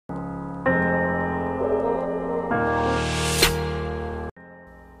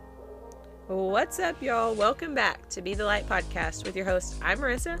What's up, y'all? Welcome back to Be the Light podcast with your host. I'm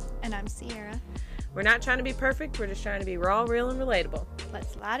Marissa. And I'm Sierra. We're not trying to be perfect. We're just trying to be raw, real, and relatable.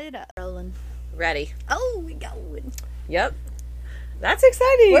 Let's light it up. Rolling. Ready. Oh, we going. Yep. That's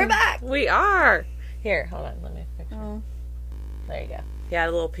exciting. We're back. We are. Here, hold on. Let me fix it. Oh. There you go. Yeah,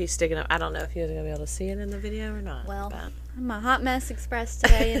 a little piece sticking up. I don't know if you guys are going to be able to see it in the video or not. Well, but I'm a hot mess express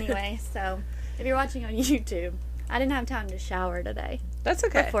today anyway, so if you're watching on YouTube, I didn't have time to shower today. That's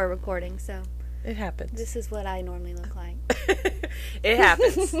okay. Before recording, so it happens. This is what I normally look like. It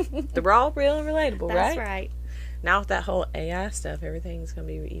happens. The raw, real, and relatable, right? That's right. Now with that whole AI stuff, everything's going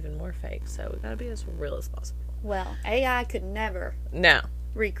to be even more fake, so we got to be as real as possible. Well, AI could never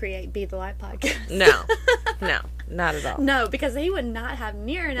recreate Be the Light podcast. No, not at all. No, because he would not have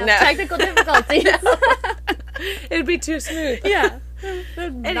near enough technical difficulties. It'd be too smooth. Yeah.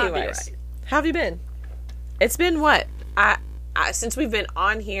 Anyways, how have you been? It's been what? I since we've been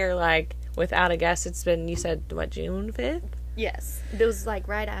on here, like, without a guest, it's been, you said, what, June 5th? Yes. It was, like,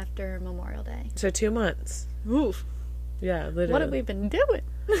 right after Memorial Day. So 2 months. Oof. Yeah, literally. What have we been doing?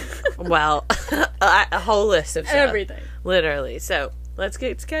 Well, a whole list of stuff. Everything. Literally. So, let's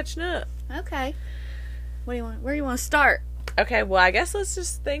get to catching up. Okay. What do you want? Where do you want to start? Okay, well, I guess let's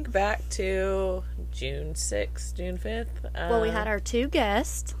just think back to June 6th, June 5th. Well, we had our 2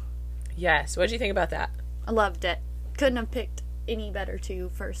 guests. Yes. What did you think about that? I loved it. Couldn't have picked any better 2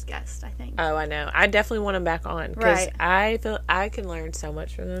 first guests, I think. Oh, I know. I definitely want them back on. Because I feel I can learn so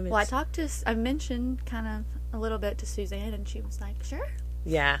much from them. Well, I mentioned kind of a little bit to Suzanne, and she was like, sure.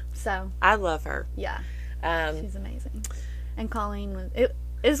 Yeah. So. I love her. Yeah. She's amazing. And Colleen was...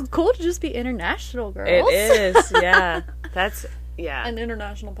 It's cool to just be international, girls. It is, yeah. That's, yeah. An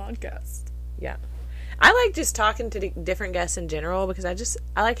international podcast. Yeah. I like just talking to different guests in general because I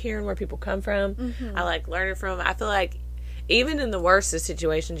like hearing where people come from. Mm-hmm. I like learning from them. I feel like even in the worst of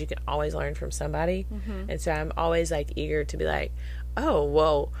situations, you can always learn from somebody. Mm-hmm. And so I'm always, like, eager to be like, oh,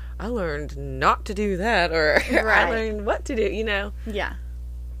 well, I learned not to do that, or I learned what to do, you know? Yeah.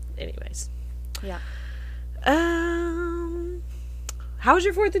 Anyways. Yeah. How was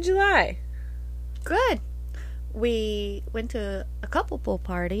your 4th of July? Good. We went to a couple pool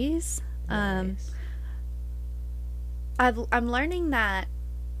parties. Nice. I'm learning that,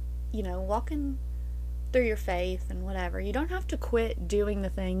 you know, walking through your faith and whatever, you don't have to quit doing the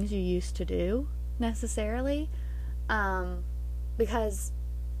things you used to do necessarily. Because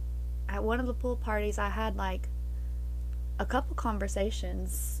at one of the pool parties, I had like a couple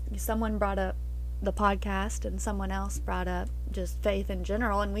conversations. Someone brought up the podcast and someone else brought up just faith in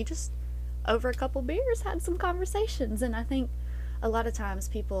general, and we just over a couple beers had some conversations. And I think a lot of times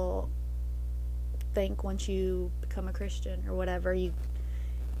people think once you become a Christian or whatever, you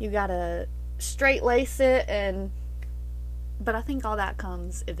gotta straight lace it, but I think all that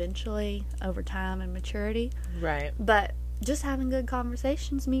comes eventually over time and maturity. Right. But just having good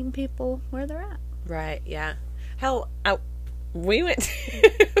conversations, meeting people where they're at. Right, yeah. Hell, we went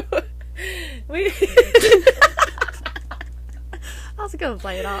to... I was gonna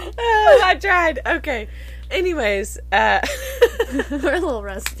play it off. Oh, I tried. Okay. Anyways, we're a little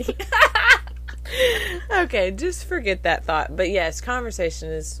rusty. Okay, just forget that thought. But yes, conversation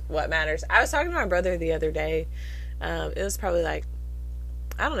is what matters. I was talking to my brother the other day. It was probably like,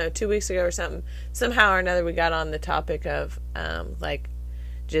 I don't know, 2 weeks ago or something. Somehow or another we got on the topic of like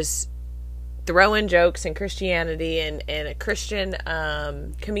just throwing jokes and Christianity and a Christian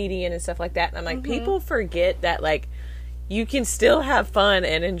comedian and stuff like that. And I'm like, people forget that, like, you can still have fun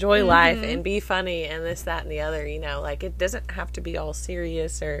and enjoy life and be funny and this, that, and the other, you know. Like, it doesn't have to be all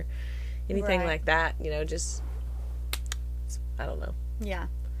serious or anything like that, you know. Just, I don't know. Yeah.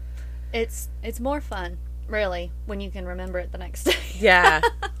 It's more fun, really, when you can remember it the next day. Yeah.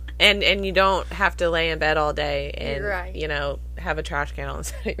 And you don't have to lay in bed all day and, you know, have a trash can on the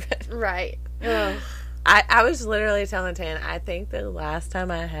side of your bed. Right. Ugh. I was literally telling Tan, I think the last time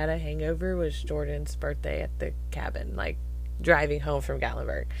I had a hangover was Jordan's birthday at the cabin, like, driving home from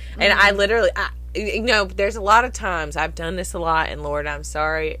Gatlinburg. And I literally, you know, there's a lot of times, I've done this a lot, and Lord, I'm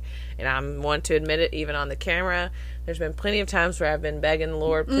sorry, and I want to admit it even on the camera. There's been plenty of times where I've been begging the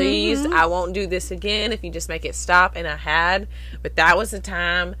Lord, please, I won't do this again if you just make it stop, and I had, but that was the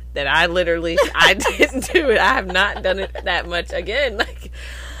time that I literally, I didn't do it. I have not done it that much again. Like,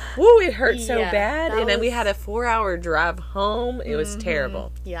 woo, it hurt so bad, and then we had a 4-hour drive home. It was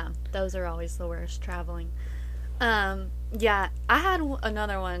terrible. Yeah, those are always the worst, traveling. Yeah, I had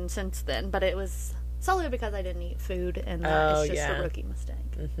another one since then, but it was solely because I didn't eat food, and that is just a rookie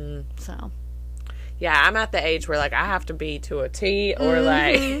mistake. So... Yeah, I'm at the age where, like, I have to be to a T or,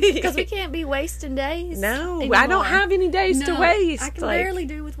 like... Because we can't be wasting days. No, anymore. I don't have any days to waste. I can barely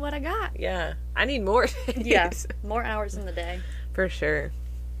do with what I got. Yeah, I need more days. Yeah, more hours in the day. For sure.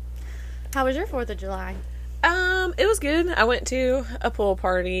 How was your 4th of July? It was good. I went to a pool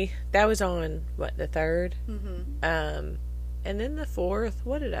party. That was on, what, the 3rd? Mm-hmm. And then the 4th,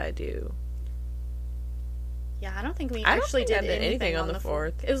 what did I do? Yeah, I don't think we actually did anything on the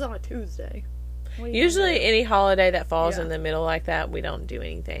 4th. It was on a Tuesday. Usually any holiday that falls in the middle like that, we don't do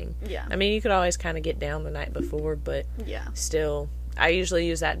anything. Yeah. I mean, you could always kind of get down the night before, but still, I usually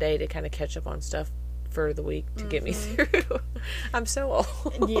use that day to kind of catch up on stuff for the week to get me through. I'm so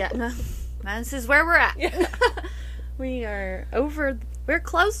old. Yeah, no. This is where we're at. Yeah. We're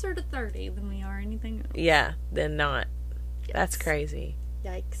closer to 30 than we are anything else. Yeah, than not. Yes. That's crazy.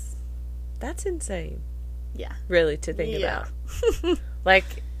 Yikes. That's insane. Yeah. Really, to think about. Like...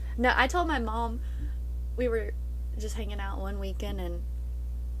 No, I told my mom, we were just hanging out one weekend,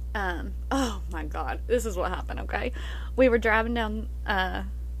 and, oh my God, this is what happened, okay? We were driving down,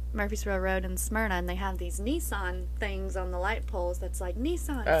 Murfreesboro Road in Smyrna, and they have these Nissan things on the light poles that's like,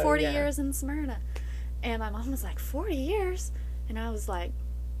 Nissan, 40 years in Smyrna. And my mom was like, 40 years? And I was like,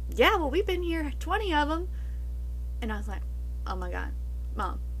 yeah, well, we've been here 20 of them. And I was like, oh my God,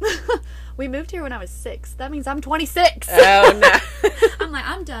 Mom. We moved here when I was 6. That means I'm 26. Oh, no. I'm like,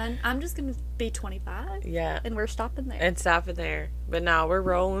 I'm done. I'm just going to be 25. Yeah. And we're stopping there. And stopping there. But no, we're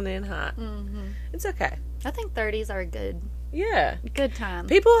rolling in hot. Mm-hmm. It's okay. I think 30s are a good time.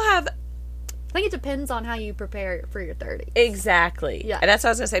 People have... I think it depends on how you prepare for your 30s. Exactly. Yeah. And that's what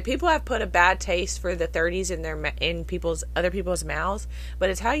I was going to say. People have put a bad taste for the 30s in other people's mouths,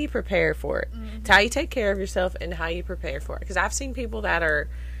 but it's how you prepare for it. Mm-hmm. It's how you take care of yourself and how you prepare for it. Because I've seen people that are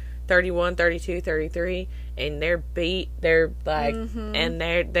 31, 32, 33, and they're beat. They're like, and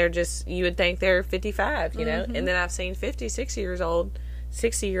they're just, you would think they're 55, you know? And then I've seen 50,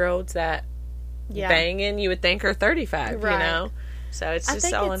 60-year-olds that banging, you would think are 35, you know? So it's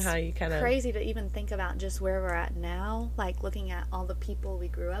just all in how you kind of... crazy to even think about just where we're at now, like looking at all the people we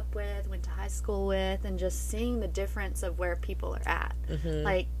grew up with, went to high school with, and just seeing the difference of where people are at. Mm-hmm.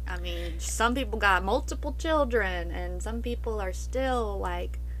 Like, I mean, some people got multiple children, and some people are still,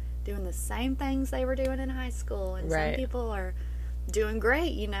 like, doing the same things they were doing in high school, and some people are doing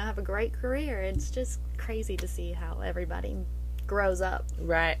great, you know, have a great career. It's just crazy to see how everybody grows up.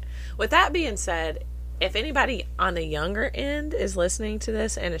 Right. With that being said, if anybody on the younger end is listening to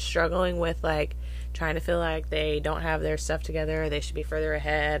this and is struggling with, like, trying to feel like they don't have their stuff together, or they should be further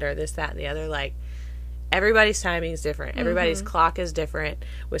ahead, or this, that, and the other, like, everybody's timing is different. Everybody's clock is different.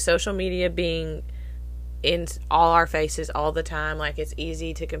 With social media being in all our faces all the time, like, it's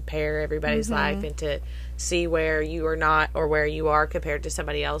easy to compare everybody's life and to see where you are not or where you are compared to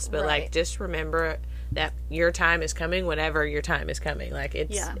somebody else. But, like, just remember that your time is coming whenever your time is coming. Like,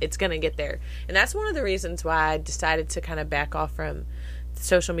 it's going to get there. And that's one of the reasons why I decided to kind of back off from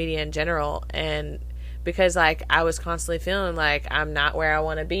social media in general. And because, like, I was constantly feeling like I'm not where I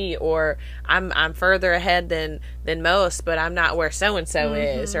want to be, or I'm further ahead than most, but I'm not where so-and-so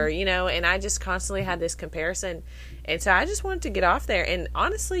is, or, you know, and I just constantly had this comparison. And so I just wanted to get off there. And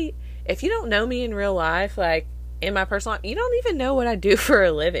honestly, if you don't know me in real life, like, in my personal life, you don't even know what I do for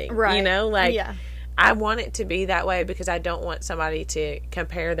a living, you know, like, I want it to be that way because I don't want somebody to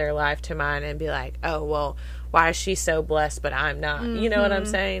compare their life to mine and be like, oh, well, why is she so blessed, but I'm not, you know what I'm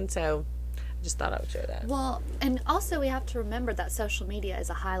saying? So I just thought I would share that. Well, and also we have to remember that social media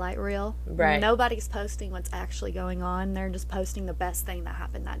is a highlight reel. Right. Nobody's posting what's actually going on. They're just posting the best thing that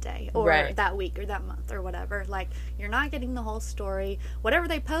happened that day or that week or that month or whatever. Like, you're not getting the whole story. Whatever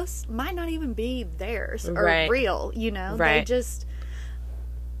they post might not even be theirs or real, you know? They just...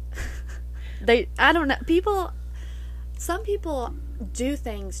 I don't know. Some people do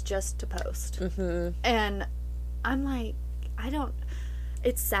things just to post. And I'm like,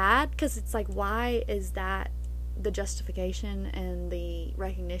 it's sad because it's like, why is that the justification and the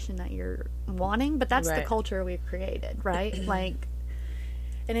recognition that you're wanting? But that's the culture we've created, right? Like,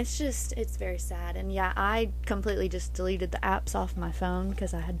 and it's very sad. And yeah, I completely just deleted the apps off my phone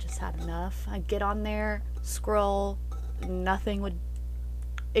because I had just had enough. I'd get on there, scroll, nothing would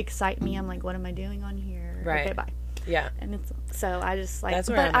excite me. I'm like, what am I doing on here? Okay, bye. Yeah. And it's so I just like,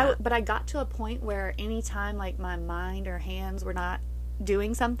 but I got to a point where anytime like my mind or hands were not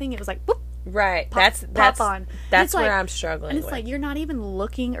doing something, it was like, whoop, pop on. That's where like, I'm struggling. And it's like you're not even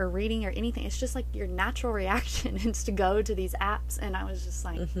looking or reading or anything. It's just like your natural reaction is to go to these apps. And I was just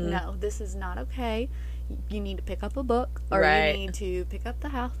like, no, this is not okay. You need to pick up a book, or you need to pick up the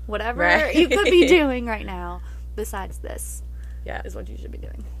house, whatever you could be doing right now besides this. Yeah, is what you should be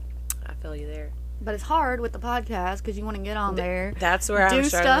doing. I feel you there. But it's hard with the podcast because you want to get on there. That's where I'm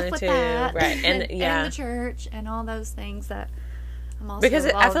struggling too. That, right. And and the church and all those things that I'm also because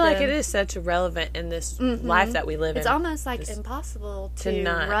I feel like in. it is such relevant in this life that we live in. It's almost like impossible to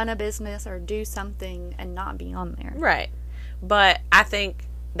run a business or do something and not be on there. Right. But I think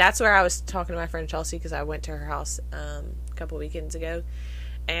that's where I was talking to my friend Chelsea, because I went to her house a couple weekends ago.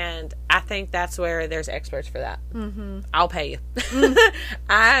 And I think that's where there's experts for that. Mm-hmm. I'll pay you.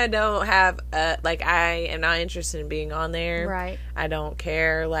 I don't have, I am not interested in being on there. Right. I don't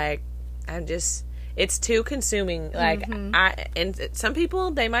care. Like, it's too consuming. Like, and some people,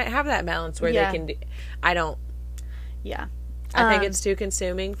 they might have that balance where they can do, I don't. Yeah. I think it's too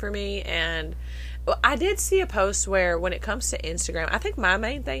consuming for me. And I did see a post where when it comes to Instagram, I think my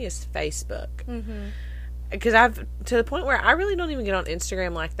main thing is Facebook. Mm-hmm. Because to the point where I really don't even get on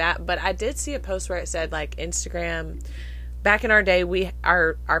Instagram like that, but I did see a post where it said, like, Instagram, back in our day,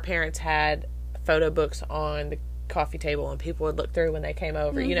 our parents had photo books on the coffee table and people would look through when they came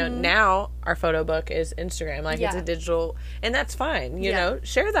over. You know, now our photo book is Instagram. Like, it's a digital, and that's fine. You know,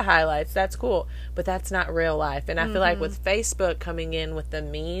 share the highlights. That's cool. But that's not real life. And I feel like with Facebook coming in with the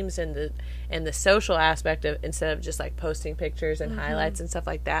memes and the social aspect of, instead of just like posting pictures and highlights and stuff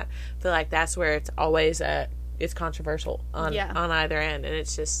like that, I feel like that's where it's always it's controversial on either end, and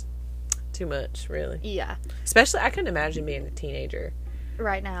it's just too much, really. Yeah. Especially, I couldn't imagine being a teenager.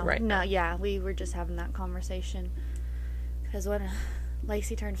 Right now. We were just having that conversation because when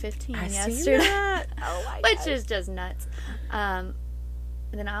Lacey turned 15 yesterday, oh my which is just nuts. And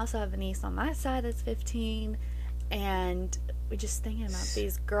then I also have a niece on my side that's 15, and we're just thinking about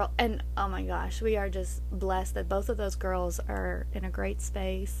these girls, and oh my gosh, we are just blessed that both of those girls are in a great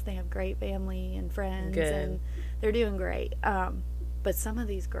space. They have great family and friends, and they're doing great. But some of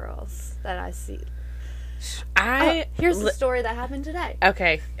these girls that I see. Here's the story that happened today.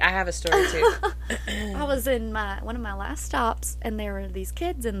 Okay, I have a story too. I was in one of my last stops, and there were these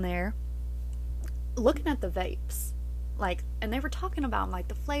kids in there looking at the vapes, like, and they were talking about like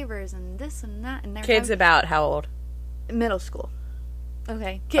the flavors and this and that, and they're kids about how old? Middle school.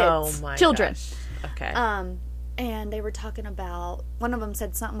 Okay, kids. Oh my children. Gosh. Okay. And they were talking about, one of them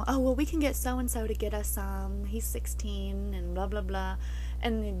said something, oh, well, we can get so-and-so to get us some. He's 16 and blah, blah, blah.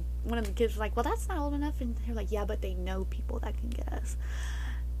 And then one of the kids was like, well, that's not old enough. And they're like, yeah, but they know people that can get us.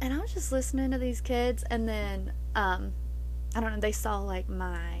 And I was just listening to these kids. And then, I don't know, they saw, like,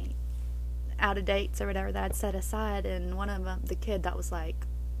 my out-of-dates or whatever that I'd set aside. And one of them, the kid that was like,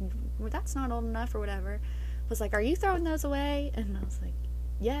 well, that's not old enough or whatever, was like, are you throwing those away? And I was like,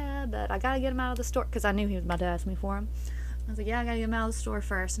 yeah, but I gotta get them out of the store, because I knew he was about to ask me for them. I was like, yeah, I gotta get them out of the store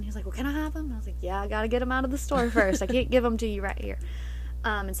first. And he was like, well, can I have them? And I was like, yeah, I gotta get them out of the store first. I can't give them to you right here.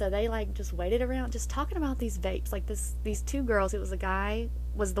 And so they, like, just waited around just talking about these vapes. Like, these two girls, it was a guy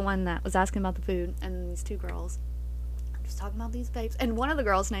was the one that was asking about the food, and these two girls just talking about these vapes. And one of the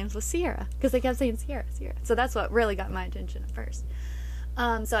girls' names was Sierra, because they kept saying Sierra, Sierra. So that's what really got my attention at first.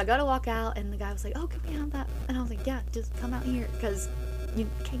 So I go to walk out, and the guy was like, oh, can we have that? And I was like, yeah, just come out here, because you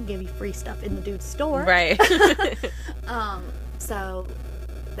can't give you free stuff in the dude's store. Right. So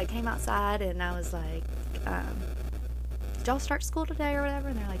they came outside, and I was like, did y'all start school today or whatever?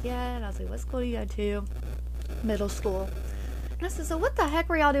 And they're like, yeah. And I was like, what school do you go to? Middle school. And I said, so what the heck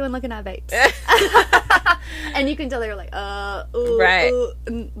were y'all doing looking at vapes? And you can tell they were like, right.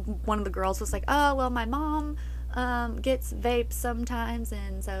 And one of the girls was like, oh, well, my mom gets vapes sometimes,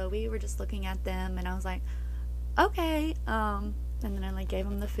 and so we were just looking at them. And I was like, okay. And then I, like, gave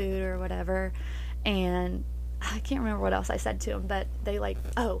them the food or whatever, and I can't remember what else I said to them, but they, like,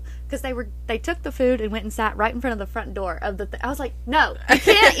 because they took the food and went and sat right in front of the front door of the I was like, no, you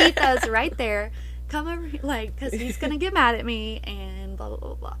can't eat those right there. Come over, like, because he's gonna get mad at me and blah blah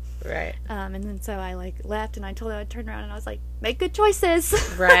blah blah. Right. And then so I, like, left, and I told her I'd turn around, and I was like, make good choices.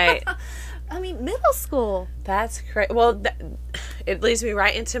 Right. I mean, middle school. That's crazy. Well, it leads me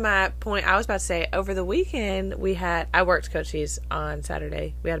right into my point. I was about to say, over the weekend, I worked Cochise on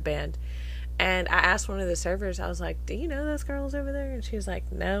Saturday. We had a band. And I asked one of the servers, I was like, do you know those girls over there? And she was like,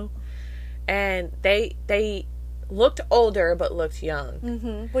 no. And they looked older, but looked young.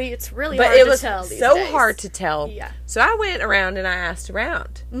 Mm-hmm. Well, it's really hard to tell these days. But it was so hard to tell. Yeah. So I went around and I asked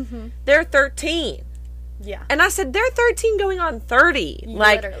around. Mm-hmm. They're 13. Yeah. And I said, they're 13 going on 30.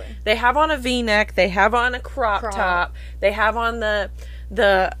 Like, literally. They have on a V-neck. They have on a crop top. They have on the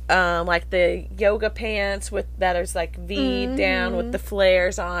like the yoga pants that is like V down with the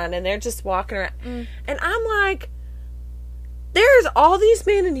flares on. And they're just walking around. And I'm like, there's all these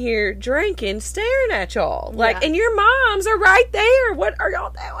men in here drinking, staring at y'all. Like, and your moms are right there. What are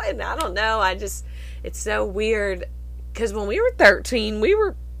y'all doing? I don't know. It's so weird. Because when we were 13,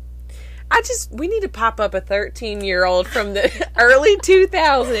 we need to pop up a 13-year-old from the early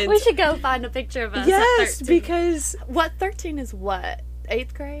 2000s. We should go find a picture of us. Yes, at 13. because 13 is what?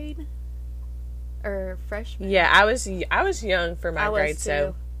 8th grade or freshman? Yeah, I was young for my grade, too.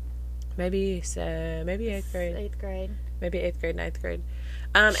 so maybe 8th grade. 8th grade. Maybe 8th grade, 9th grade.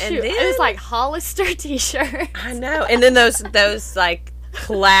 And then it was like Hollister t-shirts. I know. And then those like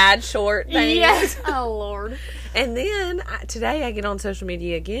plaid short things. Yes. Oh Lord. And then today I get on social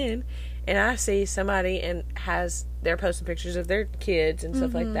media again, and I see somebody and they're posting pictures of their kids and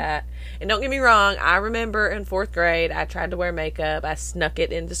stuff like that. And don't get me wrong, I remember in 4th grade I tried to wear makeup. I snuck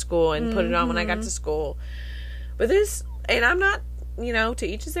it into school and put it on when I got to school. But and I'm not, to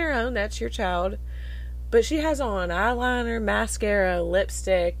each is their own. That's your child. But she has on eyeliner, mascara,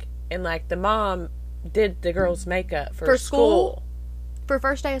 lipstick, and like the mom did the girl's makeup for school. For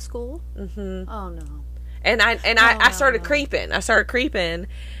first day of school? Mm-hmm. Oh no. And I started creeping. I started creeping,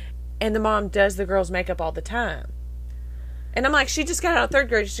 and the mom does the girl's makeup all the time. And I'm like, she just got out of 3rd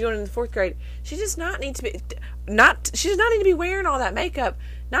grade. She's going into 4th grade. She does not need to be she does not need to be wearing all that makeup.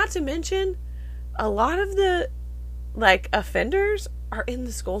 Not to mention, a lot of the like offenders are in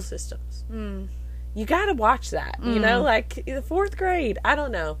the school systems. You got to watch that. Like the 4th grade. I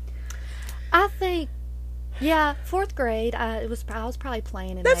don't know. I think. Yeah, 4th grade. I was probably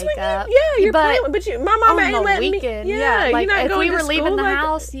playing in makeup. You're playing. But my mama ain't letting weekend, me. Yeah, like you're not if going we were to leaving school, the like,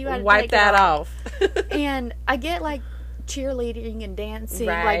 house, you had to wipe take that it off. And I get like cheerleading and dancing,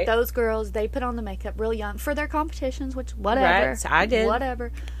 Right. like those girls. They put on the makeup real young for their competitions, which whatever. Right, so I did.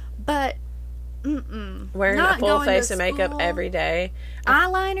 Whatever, but wearing not a full going face to of makeup school. every day.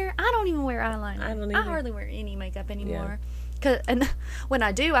 Eyeliner. I don't even wear eyeliner. I don't I either. hardly wear any makeup anymore. And when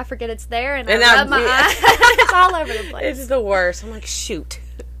I do, I forget it's there, and I And rub my eye. It's all over the place. It's the worst. I'm like, shoot.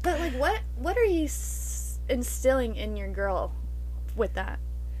 But like, what are you instilling in your girl with that?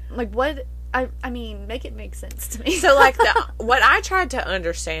 Like, what? I mean, make it make sense to me. So like what I tried to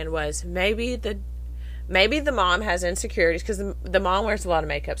understand was maybe the mom has insecurities because the mom wears a lot of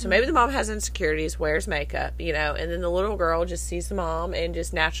makeup. So maybe the mom has insecurities, wears makeup, and then the little girl just sees the mom and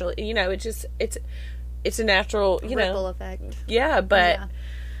just naturally, it's a natural, ripple effect. Yeah, but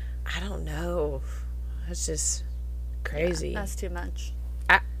I don't know. That's just crazy. Yeah, that's too much.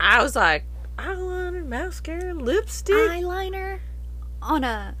 I was like, eyeliner, mascara, lipstick. Eyeliner on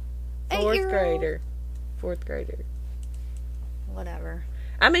a 8-year-old? 4th grader. Whatever.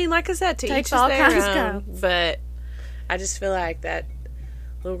 I mean, like I said, to Takes each all is their kinds own. of- But I just feel like that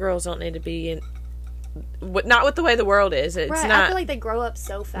little girls don't need to be in. Not with the way the world is. It's Right, not. I feel like they grow up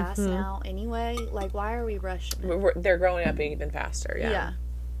so fast now anyway. Like, why are we rushing it? They're growing up even faster. Yeah.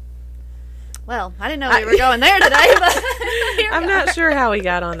 Well, I didn't know we were going there today, but here I'm we not are. sure how we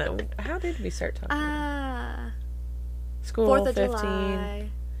got on that. How did we start talking? School 4th of 15, July,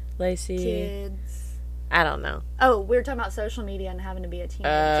 Lacey. kids. I don't know. Oh, we were talking about social media and having to be a teenager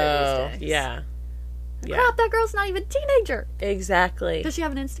Oh, these days. yeah. Crap, that girl's not even a teenager. Exactly. Does she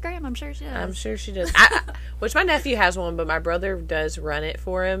have an Instagram? I'm sure she does. I'm sure she does. Which my nephew has one, but my brother does run it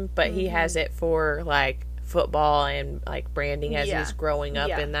for him. But he has it for like football and like branding as he's growing up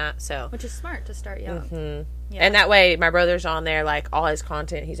in that. So, which is smart to start young. Yeah. and that way, my brother's on there. Like all his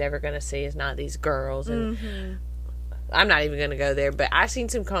content he's ever going to see is not these girls. And I'm not even going to go there. But I've seen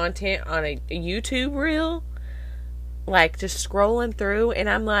some content on a YouTube reel, like just scrolling through, and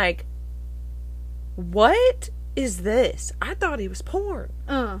I'm like, what is this? I thought it was porn.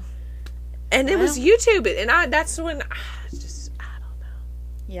 And it was YouTube. And that's when I don't know.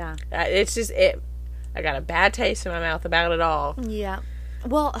 Yeah. It's just I got a bad taste in my mouth about it all. Yeah.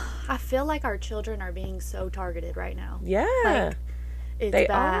 Well, I feel like our children are being so targeted right now. Yeah. Like, it's They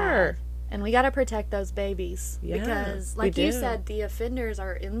bad. are. And we got to protect those babies. Yeah, because, we like you do. said, the offenders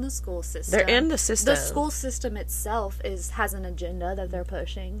are in the school system. They're in the system. The school system itself has an agenda that they're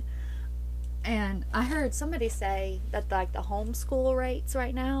pushing. And I heard somebody say that like the homeschool rates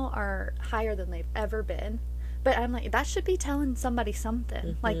right now are higher than they've ever been. But I'm like, that should be telling somebody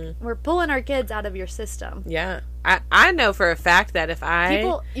something. Like, we're pulling our kids out of your system. Yeah. I know for a fact that if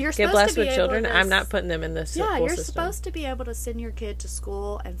You're get supposed blessed to be with children, able to I'm not putting them in the school Yeah, you're system. supposed to be able to send your kid to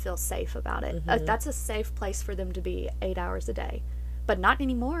school and feel safe about it. That's a safe place for them to be 8 hours a day. But not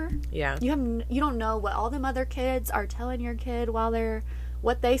anymore. Yeah. You don't know what all them other kids are telling your kid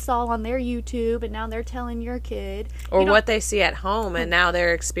what they saw on their YouTube, and now they're telling your kid. Or what they see at home, and now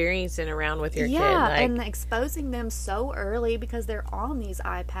they're experiencing around with your kid. Yeah, Like, and exposing them so early because they're on these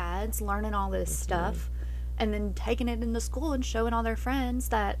iPads, learning all this stuff, and then taking it into school and showing all their friends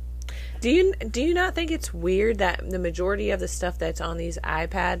that. Do you not think it's weird that the majority of the stuff that's on these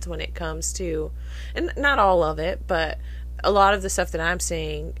iPads when it comes to, and not all of it, but a lot of the stuff that I'm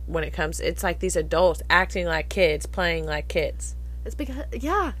seeing when it comes, it's like these adults acting like kids, playing like kids. It's because,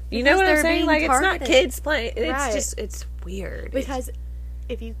 yeah. You know what I'm saying? Like, targeted. it's not kids playing. It's Right. just, it's weird. Because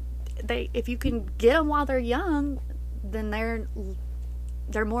if you can get them while they're young, then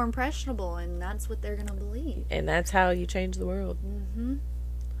they're more impressionable, and that's what they're going to believe. And that's how you change the world. Mm-hmm.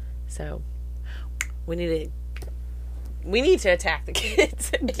 So, we need to attack the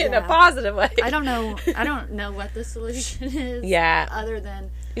kids in a Yeah. positive way. I don't know what the solution is. Yeah. Other than,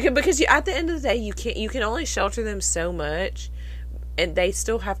 Because at the end of the day, you can only shelter them so much, and they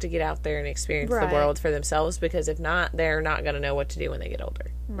still have to get out there and experience Right. the world for themselves, because if not, they're not going to know what to do when they get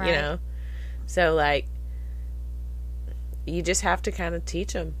older. Right. You know? So, like, you just have to kind of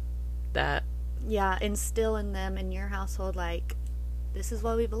teach them that. yeah, instill in them in your household, like, this is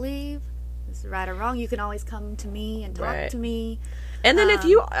what we believe. This is right or wrong. You can always come to me and talk Right. to me. And then if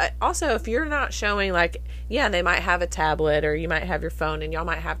you're not showing, like, yeah, they might have a tablet or you might have your phone, and y'all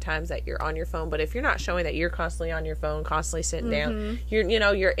might have times that you're on your phone, but if you're not showing that you're constantly on your phone, constantly sitting down,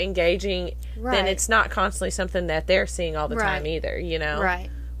 you're engaging, then Right. it's not constantly something that they're seeing all the time Right. either, you know? Right.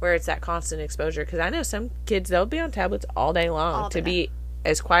 Where it's that constant exposure. Because I know some kids, they'll be on tablets all day long All to day. be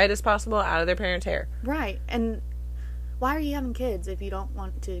as quiet as possible out of their parents' hair. Right. And why are you having kids if you don't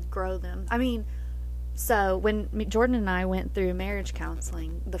want to grow them? I mean, so when Jordan and I went through marriage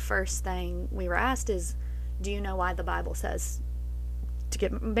counseling, the first thing we were asked is, do you know why the Bible says to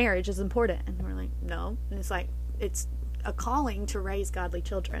get marriage is important? And we're like, no. And it's like, it's a calling to raise godly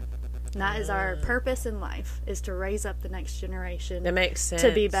children. And that is our purpose in life, is to raise up the next generation. That makes sense.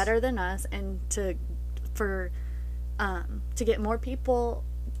 To be better than us, and to get more people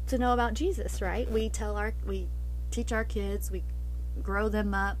to know about Jesus, right? We teach our kids, we grow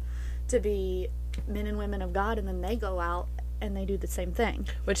them up to be men and women of God, and then they go out and they do the same thing.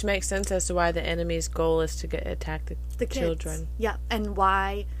 Which makes sense as to why the enemy's goal is to attack the kids. children. Yeah, and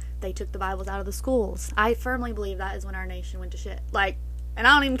why they took the Bibles out of the schools. I firmly believe that is when our nation went to shit. Like, and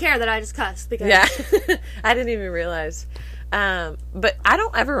I don't even care that I just cussed, because Yeah. I didn't even realize. But I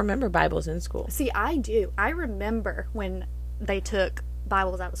don't ever remember Bibles in school. See, I do. I remember when they took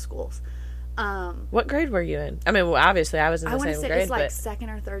Bibles out of schools. What grade were you in? I mean, well, obviously I was in the I want to same say grade, it's like but second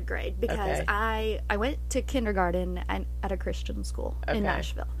or third grade, because Okay. I went to kindergarten at a Christian school Okay. in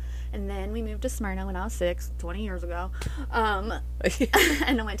Nashville. And then we moved to Smyrna when I was 6, 20 years ago. And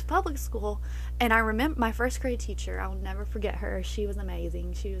I went to public school. And I remember my first grade teacher, I'll never forget her. She was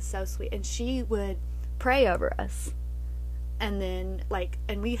amazing. She was so sweet. And she would pray over us. And then,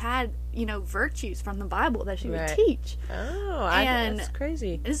 and we had, virtues from the Bible that she would Right. teach. Oh, And that's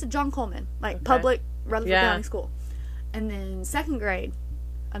crazy. This is John Coleman, Okay. public Rutherford Yeah. County School. And then second grade,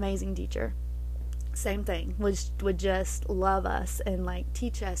 amazing teacher. Same thing. Would just love us and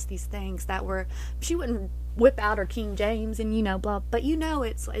teach us these things that were, she wouldn't whip out her King James and blah, but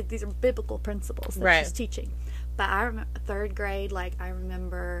it's like these are biblical principles that Right. she's teaching. But I remember third grade, I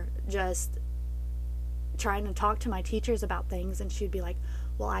remember just trying to talk to my teachers about things, and she'd be like,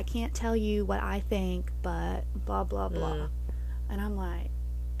 well, I can't tell you what I think, but blah blah blah. And I'm like,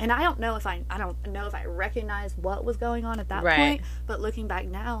 and I don't know if I recognized what was going on at that Right. point, but looking back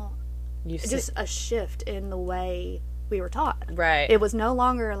now, You just a shift in the way we were taught. right. It was no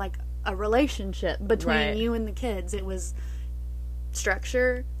longer like a relationship between Right. you and the kids. It was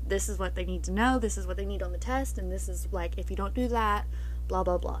structure. This is what they need to know. This is what they need on the test. And this is if you don't do that, blah,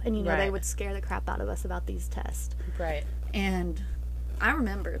 blah, blah. And, they Right. would scare the crap out of us about these tests. Right. And I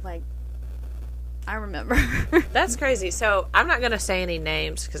remember, That's crazy. So I'm not going to say any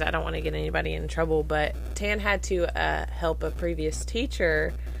names because I don't want to get anybody in trouble, but Tan had to help a previous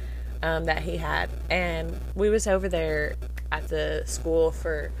teacher that he had. And we was over there at the school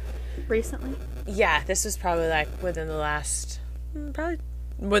for... recently. Yeah, this was probably within the last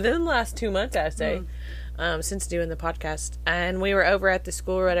 2 months, I'd say, since doing the podcast. And we were over at the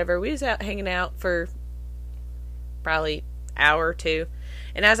school or whatever. We was out hanging out for probably hour or two.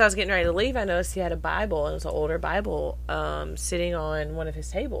 And as I was getting ready to leave, I noticed he had a Bible. It was an older Bible sitting on one of his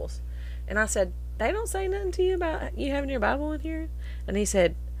tables. And I said, they don't say nothing to you about you having your Bible in here? And he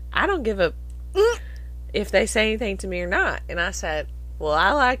said, I don't give a if they say anything to me or not. And I said, well,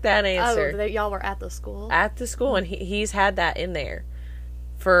 I like that answer. Oh, that y'all were at the school? At the school, and he's had that in there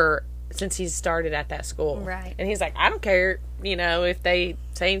since he's started at that school. Right. And he's like, I don't care, if they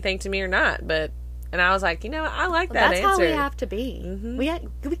say anything to me or not, and I was like, I like that That's answer. how we have to be. Mm-hmm.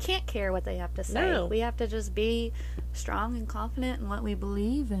 We can't care what they have to say. No. We have to just be strong and confident in what we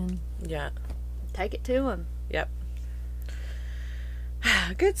believe and Yeah. take it to them. Yep.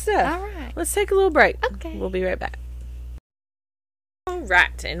 Good stuff. All right. Let's take a little break. Okay. We'll be right back. All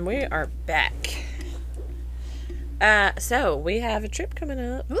right, and we are back. So we have a trip coming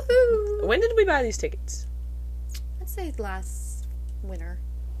up. Woohoo! When did we buy these tickets? I'd say last winter.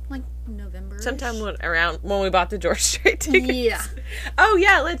 Like November. Sometime around when we bought the George Strait tickets. Yeah. Oh,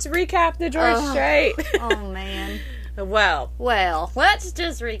 yeah, let's recap the George Strait. Oh, man. Well, let's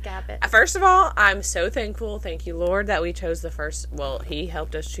just recap it. first of all, I'm so thankful. Thank you, Lord, that we chose the first. Well, He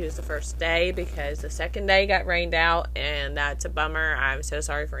helped us choose the first day because the second day got rained out, and that's a bummer. I'm so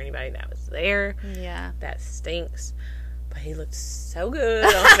sorry for anybody that was there. Yeah. That stinks. But he looked so good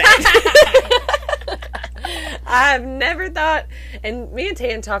on that. I've never thought, and me and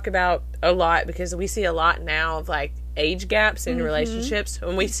Tan talk about a lot because we see a lot now of like age gaps in relationships,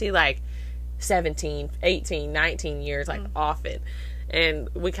 when we see like 17, 18, 19 years, like often. And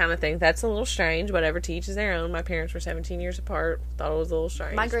we kind of think that's a little strange. Whatever, to each is their own. My parents were 17 years apart. Thought it was a little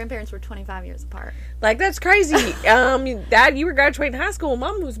strange. My grandparents were 25 years apart. Like, that's crazy. Dad, you were graduating high school.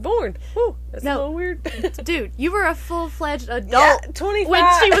 Mom was born. Whew, that's a little weird. Dude, you were a full-fledged adult 25. when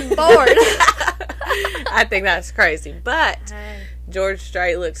she was born. I think that's crazy. But George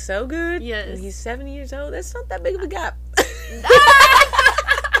Strait looks so good. Yes. And he's 70 years old. That's not that big of a gap.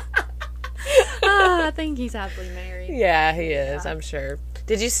 I think he's happily married. Yeah, he is, I'm sure.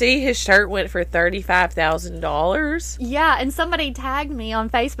 Did you see his shirt went for $35,000? Yeah, and somebody tagged me on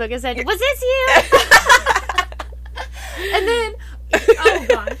Facebook and said, "Was this you?" And then, oh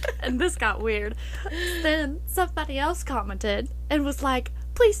gosh, and this got weird. Then somebody else commented and was like,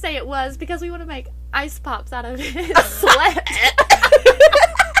 "Please say it was, because we want to make ice pops out of his sweat."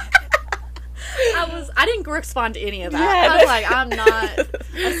 I didn't respond to any of that. Yeah, I was like, I'm not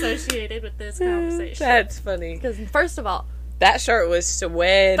associated with this conversation. That's funny. Because first of all, that shirt was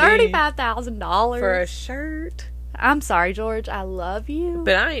sweaty. $35,000 for a shirt. I'm sorry, George. I love you,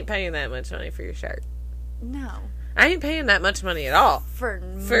 but I ain't paying that much money for your shirt. No, I ain't paying that much money at all. For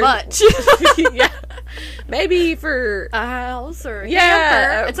much. Yeah, maybe for a house or a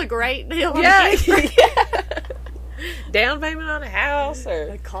camper. It's a great deal. Yeah, down payment on a house or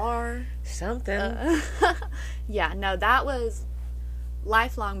a car. Something. Yeah, no, that was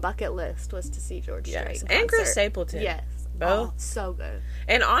lifelong bucket list, was to see George Strait. And Chris Stapleton. Yes. Both. Oh, so good.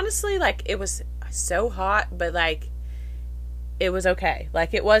 And honestly, like, it was so hot, but like, it was okay.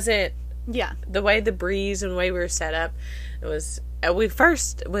 Like, it wasn't the way the breeze and the way we were set up. It was, we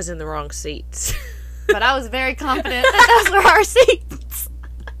first was in the wrong seats. But I was very confident that those were our seats.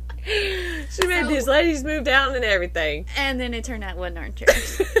 She made these ladies move down and everything. And then it turned out it wasn't our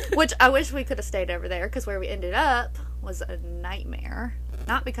chairs. Which I wish we could have stayed over there, because where we ended up was a nightmare.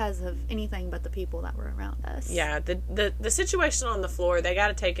 Not because of anything but the people that were around us. Yeah, the situation on the floor, they got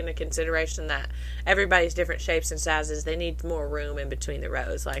to take into consideration that everybody's different shapes and sizes. They need more room in between the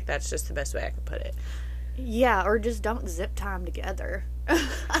rows. Like, that's just the best way I can put it. Yeah, or just don't zip time together. I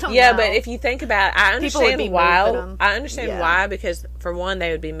don't know. Yeah, but if you think about it, I understand why. I understand why, because for one,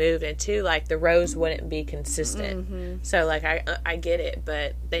 they would be moved, and two, like, the rows wouldn't be consistent. Mm-hmm. So, like, I get it,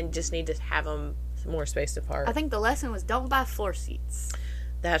 but they just need to have them more spaced apart. I think the lesson was don't buy floor seats.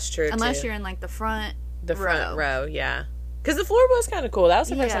 That's true, unless you're in, like, the front row, yeah. Because the floor was kind of cool. That was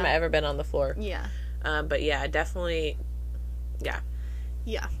the first time I've ever been on the floor. Yeah. But, yeah, definitely, yeah.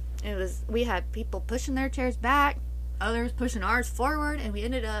 Yeah. We had people pushing their chairs back, others pushing ours forward, and we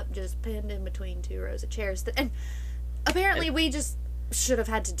ended up just pinned in between two rows of chairs. And apparently we just should have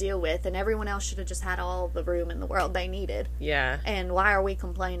had to deal with, and everyone else should have just had all the room in the world they needed. Yeah. And why are we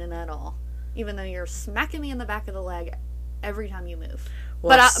complaining at all? Even though you're smacking me in the back of the leg every time you move.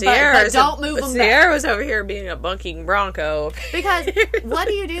 Well, but don't move them Sierra back. Was over here being a bunking bronco. Because what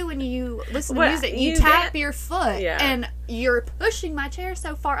do you do when you listen to music? You tap your foot, and you're pushing my chair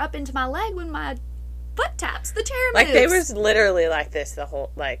so far up into my leg when my foot taps the chair moves. Like, they was literally like this the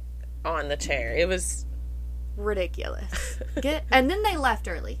whole, like, on the chair. It was ridiculous. And then they left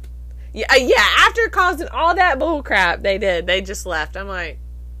early. Yeah, after causing all that bull crap, they did. They just left. I'm like,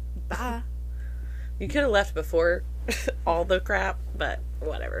 bye. You could have left before all the crap, but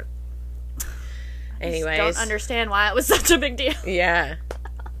whatever. Anyways, don't understand why it was such a big deal. Yeah.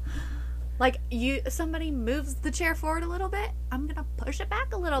 Like, somebody moves the chair forward a little bit, I'm gonna push it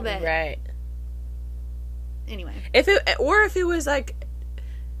back a little bit. Right. Anyway. If it was like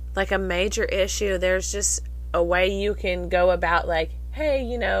a major issue, there's just a way you can go about, like, hey,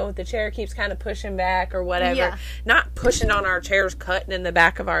 the chair keeps kind of pushing back or whatever. Yeah. Not pushing on our chairs, cutting in the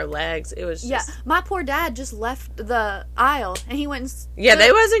back of our legs. It was just... Yeah, my poor dad just left the aisle, and he went and Yeah,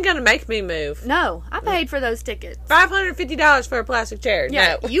 they wasn't going to make me move. No, I paid for those tickets. $550 for a plastic chair.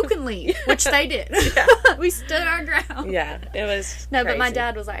 Yeah, no. You can leave, which they did. We stood our ground. Yeah, it was No, crazy. But my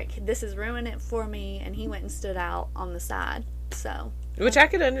dad was like, this is ruining it for me, and he went and stood out on the side, so... Which I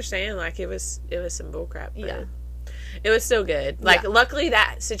could understand, like, it was some bullcrap. Yeah. It was still good. Like, luckily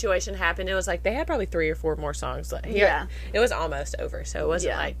that situation happened. It was like they had probably 3 or 4 more songs. Like, Yeah. It was almost over, so it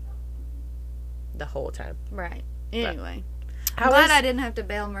wasn't like the whole time. Right. Anyway. But I'm glad I didn't have to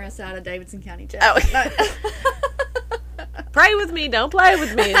bail Marissa out of Davidson County Jail. Oh. Pray with me, don't play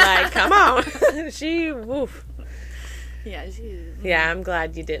with me. Like, come on. Woof. Yeah, Yeah, I'm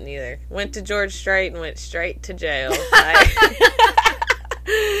glad you didn't either. Went to George Strait and went straight to jail. Like,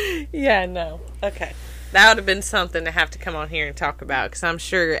 yeah, no. Okay. That would have been something to have to come on here and talk about, because I'm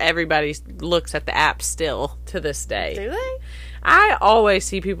sure everybody looks at the app still to this day. Do they? I always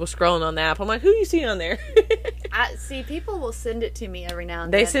see people scrolling on the app. I'm like, who you see on there? I see people will send it to me every now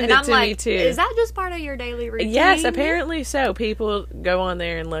and They then. send and it I'm to like, me too. Is that just part of your daily routine? Yes, apparently so. People go on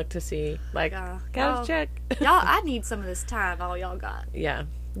there and look to see, like, Y'all, gotta check. I need some of this time, all y'all got. Yeah.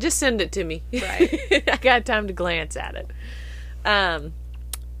 Just send it to me. Right. I got time to glance at it. I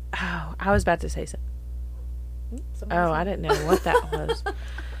was about to say something. I didn't know what that was.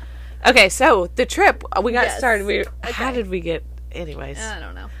 Okay, so the trip, we got started. How did we get, anyways? I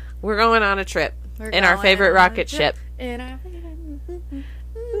don't know. We're going on a trip in our favorite rocket ship. In our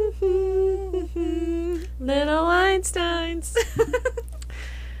Little Einsteins.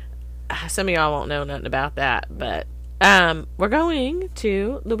 Some of y'all won't know nothing about that, but we're going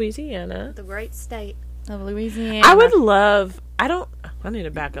to Louisiana. the great state of Louisiana. I would love, I need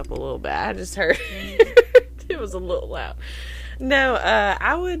to back up a little bit. I just heard it was a little loud. No,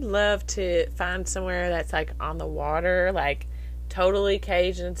 I would love to find somewhere that's like on the water, like totally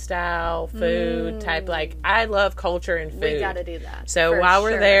Cajun style food type. Like, I love culture and food. We gotta do that. So while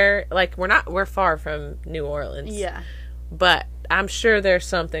we're there, like, we're far from New Orleans. Yeah. But I'm sure there's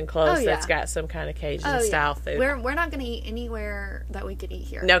something close that's got some kind of Cajun style food. We're not gonna eat anywhere that we could eat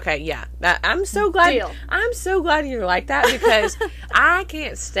here. Okay, yeah. I'm so glad. Deal. I'm so glad you're like that, because I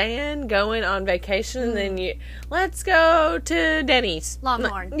can't stand going on vacation and then let's go to Denny's.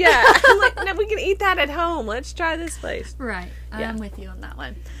 Longhorn. Yeah. I'm like, no, we can eat that at home. Let's try this place. Right. I'm with you on that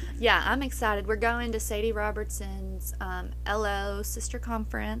one. Yeah, I'm excited. We're going to Sadie Robertson's LO sister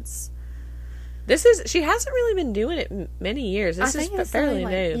conference. She hasn't really been doing it many years. This is fairly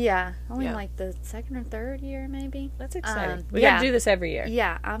new. Yeah, only like the second or third year, maybe. That's exciting. We got to do this every year.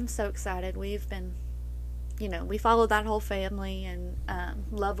 Yeah, I'm so excited. We've been, we followed that whole family and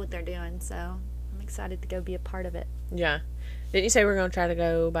love what they're doing. So I'm excited to go be a part of it. Yeah. Didn't you say we're going to try to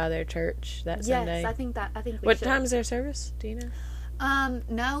go by their church that Sunday? Yes, I think we What should. time is their service? Do you know?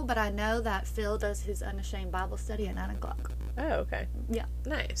 No, but I know that Phil does his Unashamed Bible study at 9:00. Oh, okay. Yeah.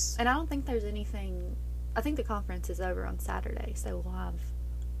 Nice. And I don't think there's anything. I think the conference is over on Saturday, so we'll have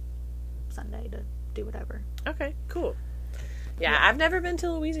Sunday to do whatever. Okay, cool. Yeah, I've never been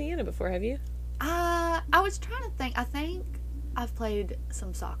to Louisiana before. Have you? I was trying to think. I think I've played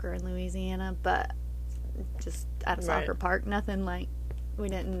some soccer in Louisiana, but just at a soccer park. Nothing like, we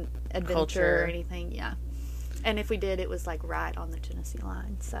didn't adventure or anything. Yeah. And if we did, it was like right on the Tennessee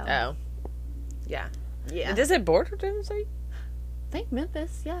line. So. Oh. Yeah. Yeah. And does it border Tennessee? I think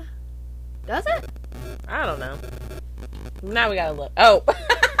Memphis, yeah. Does it? I don't know. Now we gotta look. Oh.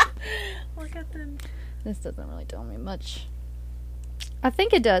 Look at them. This doesn't really tell me much. I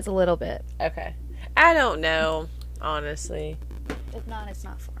think it does a little bit. Okay. I don't know, honestly. If not, it's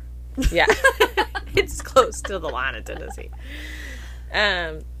not far. Yeah. It's close to the line of Tennessee.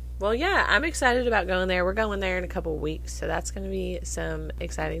 Well, yeah, I'm excited about going there. We're going there in a couple of weeks, so that's going to be some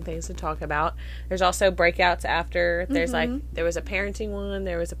exciting things to talk about. There's also breakouts after. There's there was a parenting one,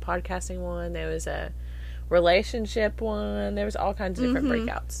 there was a podcasting one, there was a relationship one. There was all kinds of different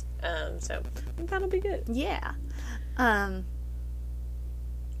breakouts. So I think that'll be good. Yeah. Well,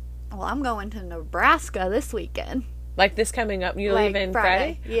 I'm going to Nebraska this weekend. Like this coming up, you like leaving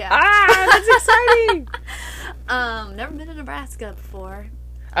Friday? Yeah. That's exciting. Never been to Nebraska before.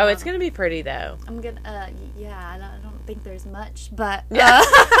 Oh, it's going to be pretty, though. I'm going to, I don't think there's much, but... Yeah,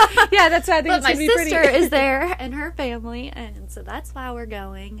 yeah, that's why I think it's going to be pretty. But my sister is there, and her family, and so that's why we're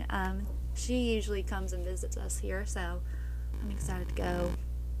going. She usually comes and visits us here, so I'm excited to go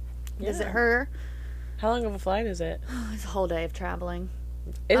visit her. How long of a flight is it? It's a whole day of traveling.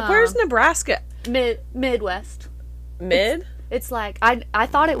 Where's Nebraska? Midwest. Mid? It's like, I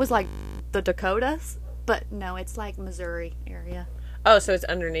thought it was like the Dakotas, but no, it's like Missouri area. Oh, so it's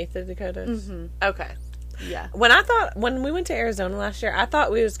underneath the Dakotas? Mm-hmm. Okay. Yeah. When we went to Arizona last year, I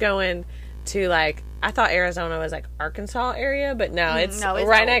thought we was going to I thought Arizona was like Arkansas area, but no, it's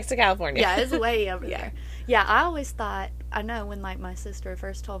right next to California. Yeah, it's way over there. Yeah, I always thought, I know when my sister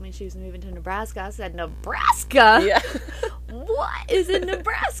first told me she was moving to Nebraska, I said, Nebraska? Yeah. What is in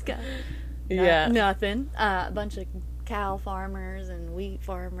Nebraska? Yeah. Nothing. A bunch of cow farmers and wheat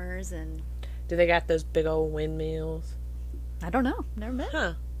farmers and... Do they got those big old windmills? I don't know. Never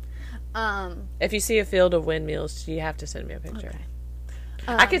been. Huh. If you see a field of windmills, you have to send me a picture. Okay.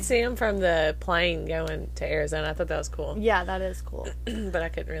 I could see them from the plane going to Arizona. I thought that was cool. Yeah, that is cool. But I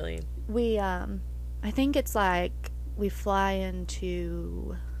couldn't really. We, I think it's like we fly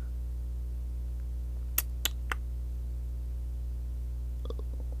into.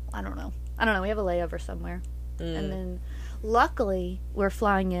 I don't know. We have a layover somewhere. And then, luckily, we're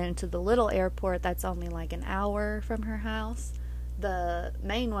flying into the little airport that's only like an hour from her house. The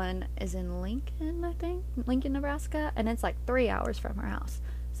main one is in Lincoln, I think. Lincoln, Nebraska. And it's like 3 hours from her house.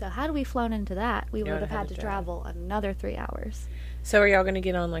 So had we flown into that, we would have had to travel another 3 hours. So are y'all going to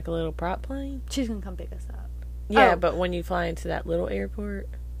get on like a little prop plane? She's going to come pick us up. Yeah, but when you fly into that little airport?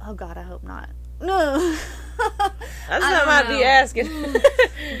 Oh, God, I hope not. No. That's not my be asking.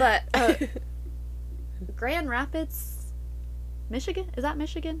 But Grand Rapids, Michigan? Is that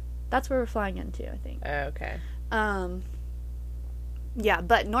Michigan? That's where we're flying into, I think. Okay. Yeah,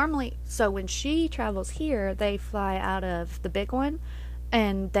 but normally, so when she travels here, they fly out of the big one,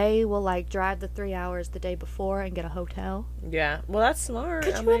 and they will, like, drive the 3 hours the day before and get a hotel. Yeah. Well, that's smart.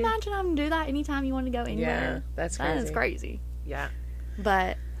 Could you imagine having to do that anytime you want to go anywhere? Yeah, that's crazy. That is crazy. Yeah.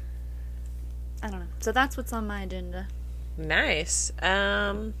 But, I don't know. So that's what's on my agenda. Nice.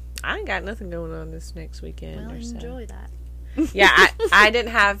 I ain't got nothing going on this next weekend. Well, or so. enjoy that. Yeah, I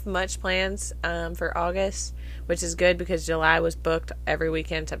didn't have much plans for August, which is good because July was booked every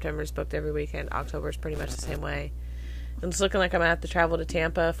weekend, September's booked every weekend, October's pretty much the same way. And it's looking like I'm going to have to travel to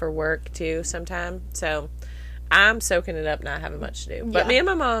Tampa for work, too, sometime. So I'm soaking it up, not having much to do. But me and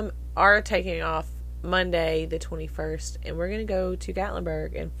my mom are taking off Monday, the 21st, and we're going to go to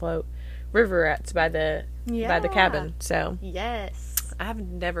Gatlinburg and float river rats by the cabin. So yes. I have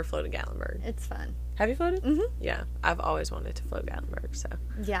never floated Gatlinburg. It's fun. Have you floated? Mm-hmm. Yeah. I've always wanted to float Gatlinburg, so.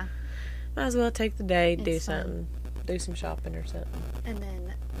 Yeah. Might as well take the day, It's do fun. something. Do some shopping or something. And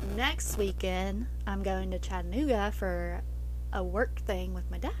then next weekend, I'm going to Chattanooga for a work thing with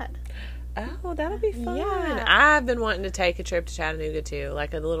my dad. Oh, that'll be fun. Yeah. I've been wanting to take a trip to Chattanooga, too.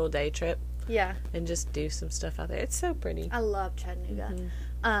 Like a little day trip. Yeah. And just do some stuff out there. It's so pretty. I love Chattanooga.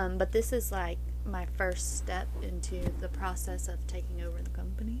 Mm-hmm. But this is like my first step into the process of taking over the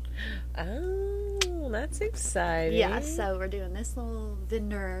company. Oh, that's exciting. Yeah, so we're doing this little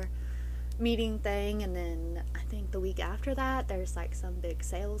vendor meeting thing, and then I think the week after that there's like some big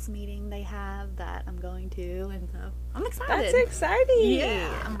sales meeting they have that I'm going to, and so I'm excited. That's exciting.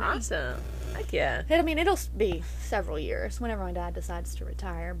 Yeah. Awesome. Heck yeah. I mean, it'll be several years whenever my dad decides to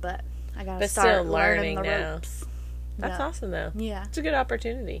retire, but I gotta But start still learning the now. ropes. That's awesome, though. Yeah. It's a good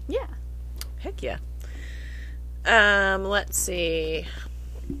opportunity. Yeah. Heck yeah. Let's see.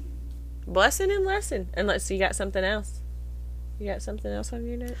 Blessing and lesson. And let's see, you got something else? You got something else on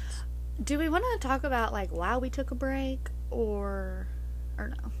your notes? Do we want to talk about like why we took a break or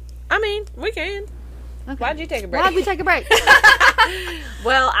no? I mean, we can. Okay. Why'd you take a break? Why'd we take a break?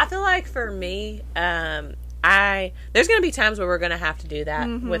 Well, I feel like for me, there's going to be times where we're going to have to do that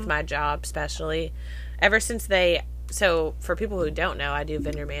with my job, especially ever since so for people who don't know, I do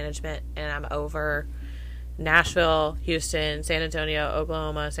vendor management, and I'm over Nashville, Houston, San Antonio,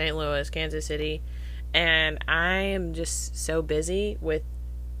 Oklahoma, St. Louis, Kansas City, and I am just so busy with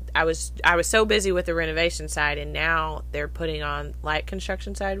I was so busy with the renovation side, and now they're putting on light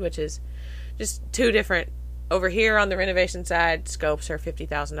construction side, which is just two different. Over here on the renovation side, scopes are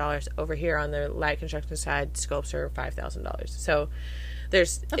 $50,000. Over here on the light construction side, scopes are $5,000. So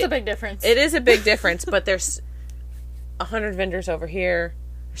that's a big difference. It is a big difference, but there's 100 vendors over here.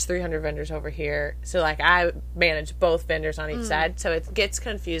 There's 300 vendors over here. So like I manage both vendors on each side, so it gets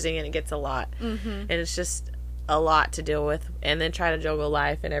confusing and it gets a lot, and it's just a lot to deal with, and then try to juggle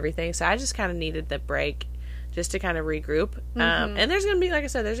life and everything. So I just kind of needed the break just to kind of regroup. And there's gonna be, like I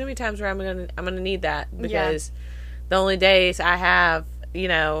said, there's gonna be times where I'm gonna need that, because the only days I have, in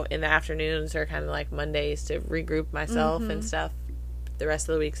the afternoons are kind of like Mondays to regroup myself and stuff. The rest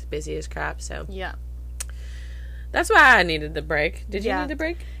of the week's busy as crap. So yeah, that's why I needed the break. Did you need the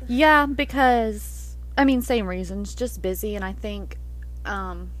break? Yeah, because I mean, same reasons, just busy, and I think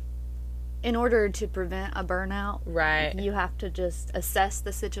in order to prevent a burnout, right, you have to just assess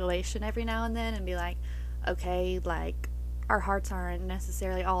the situation every now and then and be like, okay, like our hearts aren't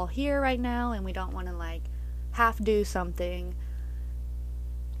necessarily all here right now, and we don't want to like half do something.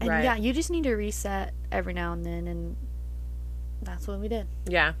 And yeah, you just need to reset every now and then, and that's what we did.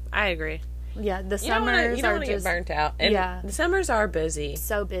 Yeah, I agree. Yeah, the summers you don't are want to just get burnt out. And the summers are busy.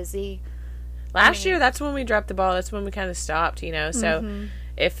 So busy. Last year, that's when we dropped the ball. That's when we kind of stopped, So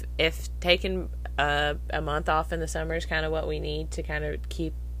if taking a month off in the summer is kind of what we need to kind of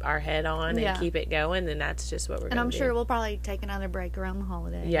keep our head on and keep it going, then that's just what we're going to do. And I'm sure we'll probably take another break around the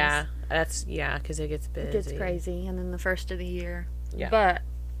holidays. Yeah, because it gets busy. It gets crazy, and then the first of the year. Yeah. But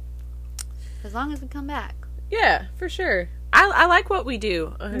as long as we come back. Yeah, for sure. I like what we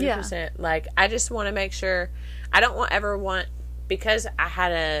do, 100%. Yeah. Like, I just want to make sure, I don't ever want, because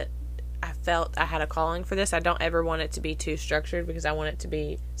I felt I had a calling for this, I don't ever want it to be too structured, because I want it to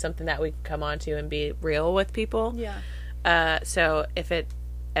be something that we can come on to and be real with people. Yeah. So if it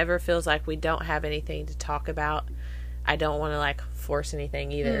ever feels like we don't have anything to talk about, I don't want to, like, force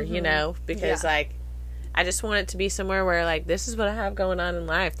anything either, you know? Because, like, I just want it to be somewhere where, like, this is what I have going on in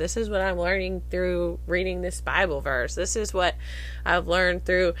life. This is what I'm learning through reading this Bible verse. This is what I've learned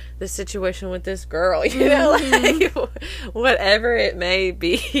through the situation with this girl, you know, like, whatever it may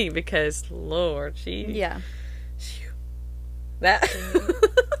be, because, Lord, that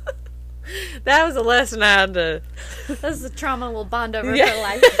was a lesson I had to... That's the trauma we'll bond over for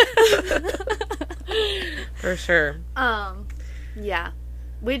life. For sure. Yeah.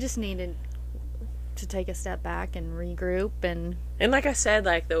 We just needed to take a step back and regroup, and like I said,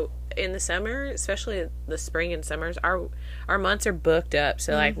 like, in the summer, especially the spring and summers, our months are booked up,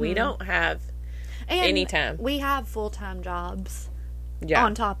 so like we don't have any time. We have full-time jobs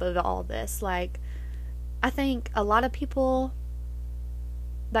on top of all this. Like, I think a lot of people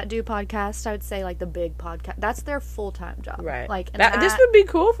that do podcasts, I would say, like, the big podcast, that's their full-time job, right? Like, this would be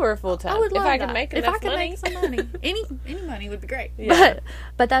cool for a full-time. I would love if I could make enough money. Make some money, any money would be great. Yeah.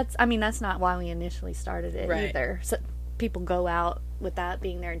 But that's not why we initially started it either. So people go out with that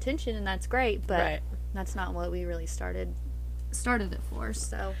being their intention, and that's great. But that's not what we really started it for.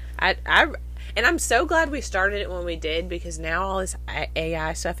 So and I'm so glad we started it when we did, because now all this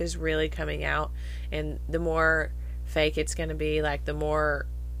AI stuff is really coming out, and the more fake it's going to be, like, the more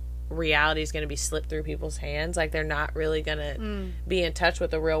reality is going to be slipped through people's hands. Like, they're not really going to be in touch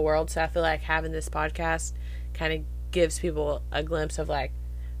with the real world. So I feel like having this podcast kind of gives people a glimpse of, like,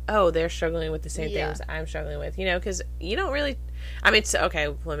 oh, they're struggling with the same things I'm struggling with, you know, because you don't really, I mean, okay,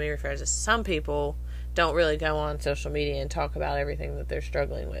 let me rephrase this. Some people don't really go on social media and talk about everything that they're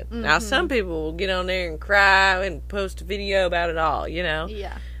struggling with. Now, some people will get on there and cry and post a video about it all, you know?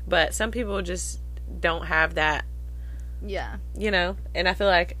 Yeah. But some people just don't have that. Yeah. You know? And I feel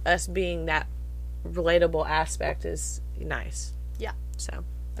like us being that relatable aspect is nice. Yeah. So.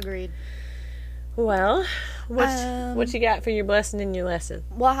 Agreed. Well, what you got for your blessing and your lesson?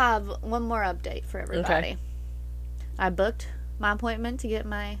 We'll have one more update for everybody. Okay. I booked my appointment to get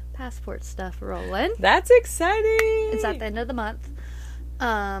my passport stuff rolling. That's exciting. It's at the end of the month.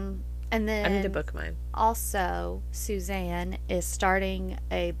 And then I need to book mine. Also, Suzanne is starting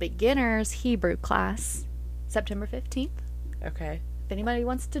a beginner's Hebrew class September 15th. Okay. If anybody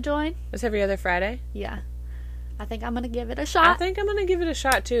wants to join. It's every other Friday? Yeah. I think I'm going to give it a shot. I think I'm going to give it a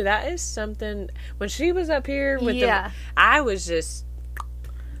shot, too. That is something... When she was up here with I was just...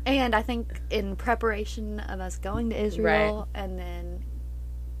 And I think in preparation of us going to Israel, and then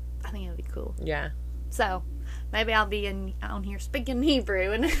I think it'll be cool. Yeah. So, maybe I'll be on here speaking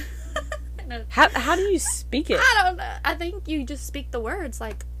Hebrew. And How do you speak it? I don't know. I think you just speak the words,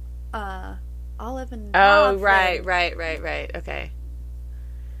 like, olive and... Oh, right. Okay.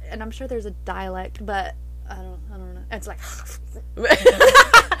 And I'm sure there's a dialect, but I don't know. It's like...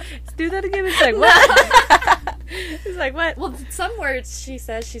 Do that again. It's like, what? It's like, what? Well, some words she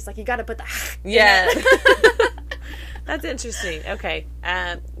says, she's like, you gotta put the... Yeah. That's interesting. Okay.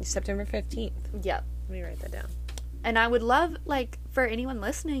 September 15th. Yep. Let me write that down. And I would love, like, for anyone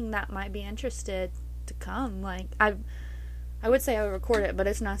listening that might be interested to come. Like, I would say I would record it, but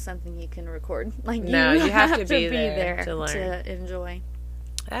it's not something you can record. Like, no, you have to be there to learn. To enjoy.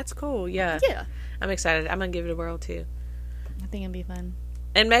 That's cool. Yeah. Yeah. I'm excited. I'm going to give it a whirl, too. I think it'd be fun.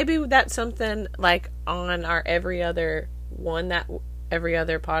 And maybe that's something, like, on our every other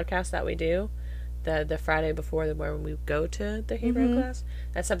podcast that we do, the Friday before where we go to the Hebrew class,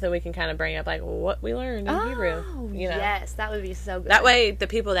 that's something we can kind of bring up, like, what we learned in Hebrew. You know? Yes, that would be so good. That way, the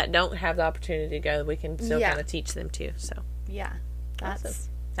people that don't have the opportunity to go, we can still kind of teach them, too. So. Yeah. Awesome.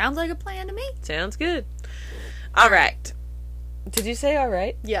 Sounds like a plan to me. Sounds good. All right. Did you say all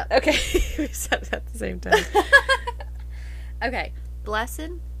right? Yeah. Okay. We said it at the same time. Okay.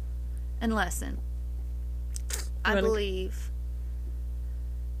 Blessing and lesson. I believe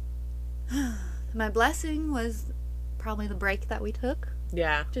my blessing was probably the break that we took.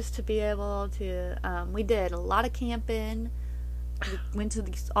 Yeah. Just to be able to, we did a lot of camping. We went to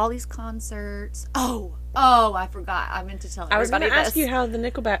all these concerts. Oh, I forgot. I meant to tell everybody. I was going to ask you how the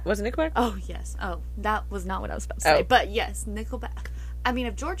Nickelback, was it Nickelback? Oh, yes. Oh, that was not what I was supposed to say. But yes, Nickelback. I mean,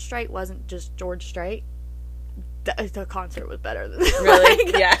 if George Strait wasn't just George Strait, the concert was better than Really?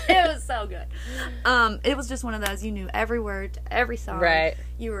 like, Yeah. It was so good. It was just one of those, you knew every word to every song. Right.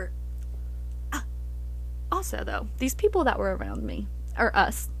 You were... Also, though, these people that were around me, or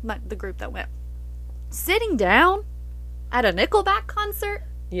us, the group that went, sitting down at a Nickelback concert,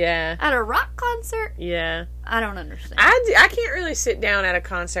 Yeah. at a rock concert, Yeah. I don't understand. I can't really sit down at a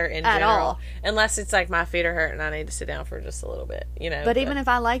concert in At general. all. Unless it's like my feet are hurt and I need to sit down for just a little bit, you know. But even if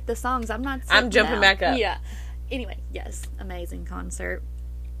I like the songs, I'm not sitting I'm jumping down. back up. Yeah. Anyway, yes, amazing concert.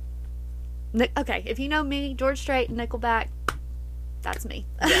 Okay, if you know me, George Strait, Nickelback, that's me.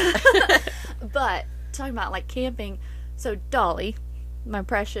 Yeah. But talking about like camping, so Dolly, my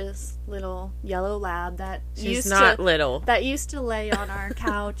precious little yellow lab that She's not little. That used to lay on our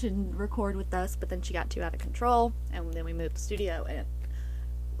couch and record with us, but then she got too out of control, and then we moved the studio, and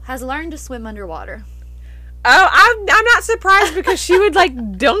has learned to swim underwater. Oh, I'm not surprised because she would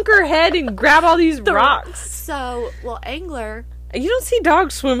like dunk her head and grab all these rocks. So, well, angler. You don't see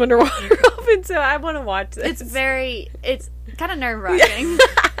dogs swim underwater often, so I want to watch this. It's kind of nerve-wracking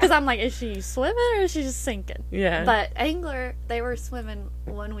because I'm like, is she swimming or is she just sinking? Yeah. But angler, they were swimming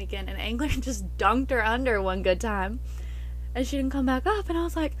one weekend, and angler just dunked her under one good time, and she didn't come back up, and I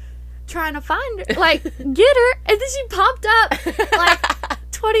was like trying to find her, like get her, and then she popped up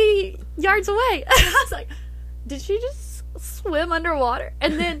like 20 yards away. I was like, did she just swim underwater?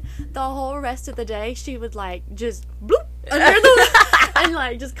 And then the whole rest of the day she would like just bloop under the and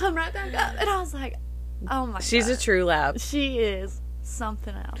like just come right back up, and I was like, oh my god, She's a true lab. she is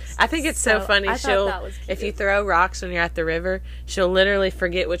something else. I think it's so funny. I thought that was cute. If you throw rocks when you're at the river, she'll literally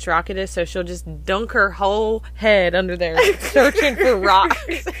forget which rock it is, so she'll just dunk her whole head under there searching for rocks.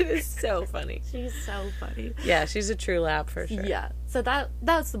 It is so funny. She's so funny. Yeah, she's a true lab for sure. Yeah. So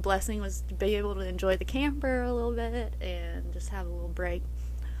that's the blessing, was to be able to enjoy the camper a little bit and just have a little break.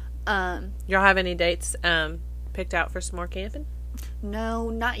 Y'all have any dates picked out for some more camping? No,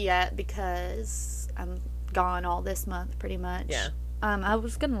 not yet, because I'm gone all this month pretty much. Yeah. I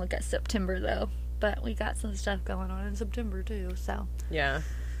was gonna look at September though, but we got some stuff going on in September too, so. Yeah.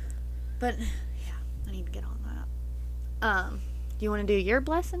 But yeah, I need to get on that. Do you want to do your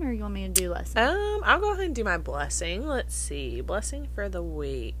blessing, or you want me to do lesson? I'll go ahead and do my blessing. Let's see. Blessing for the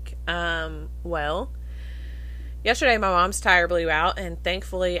week. Well, yesterday my mom's tire blew out, and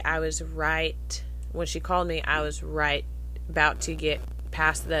thankfully I was right. When she called me, I was right about to get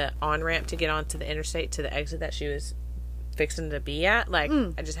past the on-ramp to get onto the interstate to the exit that she was fixing to be at. Like,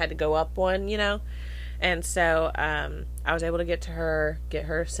 I just had to go up one, you know? And so, I was able to get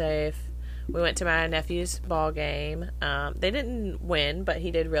her safe. We went to my nephew's ball game. They didn't win, but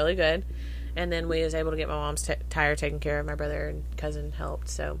he did really good. And then we was able to get my mom's tire taken care of. My brother and cousin helped.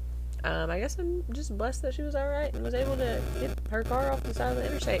 So, I guess I'm just blessed that she was all right and was able to get her car off the side of the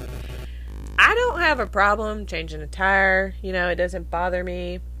interstate. I don't have a problem changing a tire. You know, it doesn't bother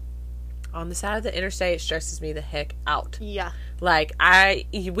me. On the side of the interstate, it stresses me the heck out. Yeah. Like,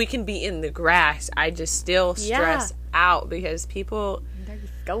 we can be in the grass. I just still stress out because people... They're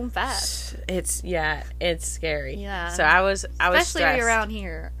going fast. It's scary. Yeah. So I was Especially stressed. around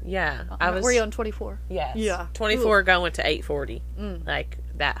here. Yeah. Were you on 24? Yes. Yeah. 24 Ooh. going to 840. Like,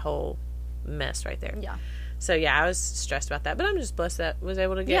 that whole mess right there. Yeah. So, yeah, I was stressed about that. But I'm just blessed that I was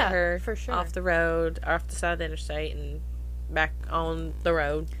able to get her for sure. off the road, off the side of the interstate, and back on the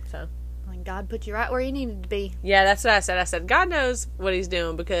road. So, And God put you right where you needed to be. yeah, that's what I said. I said, God knows what he's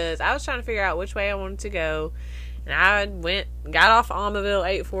doing, because I was trying to figure out which way I wanted to go. And I got off Almaville,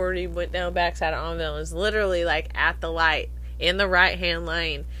 840, went down backside of Almaville, and was literally, like, at the light, in the right-hand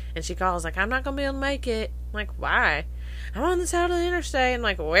lane. And she calls, like, I'm not going to be able to make it. I'm like, why? I'm on the side of the interstate. I'm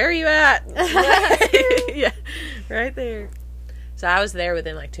like, where are you at? Yeah, right there. So I was there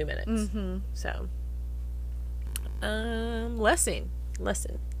within, like, 2 minutes. Mm-hmm. So, lesson.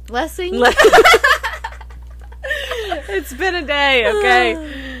 It's been a day,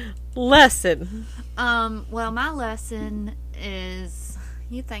 okay? Lesson. Well, my lesson is,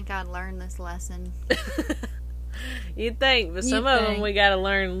 you think I'd learn this lesson. You'd think, but some of them we gotta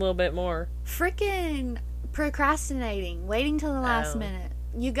learn a little bit more. Freaking procrastinating, waiting till the last minute.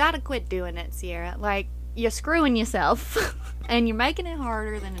 You gotta quit doing it, Sierra. Like, you're screwing yourself, and you're making it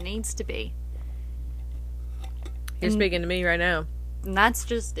harder than it needs to be. You're speaking to me right now. And that's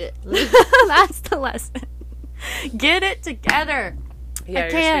just it. That's the lesson. Get it together. Yeah,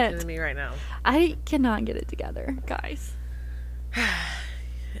 you're speaking to me right now. I cannot get it together, guys.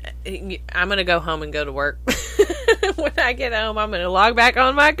 I'm gonna go home and go to work. When I get home, I'm gonna log back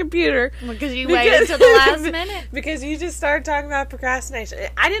on my computer. Because you waited till the last minute. Because you just started talking about procrastination.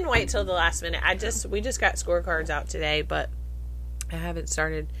 I didn't wait till the last minute. We just got scorecards out today, but I haven't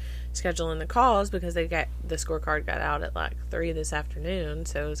started scheduling the calls because the scorecard got out at like 3 this afternoon,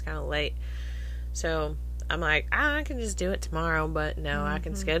 so it was kind of late. So I'm like, I can just do it tomorrow, but no, I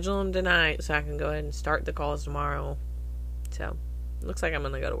can schedule them tonight so I can go ahead and start the calls tomorrow. So looks like I'm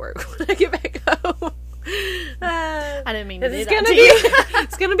gonna go to work when I get back home. I didn't mean to do that to you.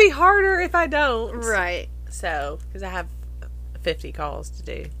 It's gonna be harder if I don't. Right. So, because I have 50 calls to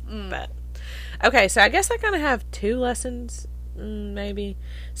do. But okay, so I guess I kind of have 2 lessons, maybe.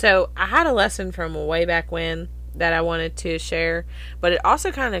 So I had a lesson from way back when that I wanted to share, but it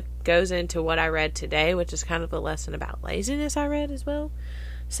also kind of goes into what I read today, which is kind of a lesson about laziness I read as well.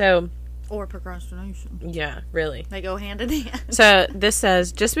 So, or procrastination. Yeah, really. They go hand in hand. So this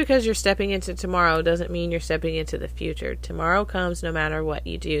says, just because you're stepping into tomorrow doesn't mean you're stepping into the future. Tomorrow comes no matter what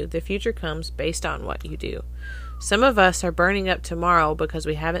you do. The future comes based on what you do. Some of us are burning up tomorrow because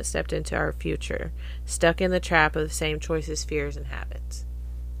we haven't stepped into our future, stuck in the trap of the same choices, fears, and habits.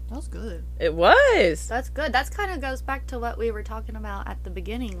 That's good. It was. That's good. That's kind of goes back to what we were talking about at the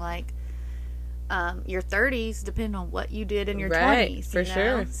beginning. Like, your 30s depend on what you did in your 20s. For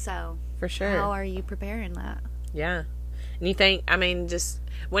sure. So, for sure. How are you preparing that? Yeah. And you think, I mean, just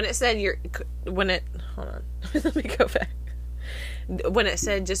when it said hold on, let me go back. When it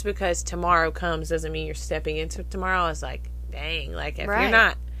said just because tomorrow comes doesn't mean you're stepping into tomorrow, I was like, dang, like if you're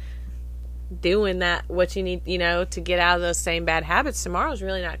not doing that, what you need, to get out of those same bad habits, tomorrow's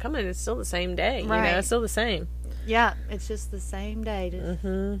really not coming. It's still the same day, it's still the same. Yeah, it's just the same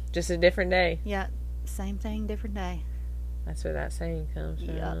day. Just a different day. Yeah, same thing, different day. That's where that saying comes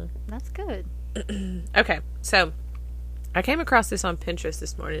from. Yeah, that's good. Okay, so I came across this on Pinterest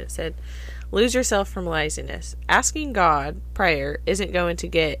this morning. It said, lose yourself from laziness. Asking God, prayer, isn't going to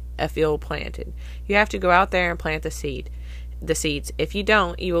get a field planted. You have to go out there and plant the seeds. If you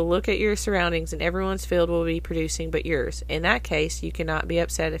don't, you will look at your surroundings and everyone's field will be producing but yours. In that case, you cannot be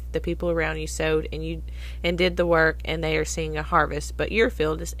upset if the people around you sowed and did the work and they are seeing a harvest, but your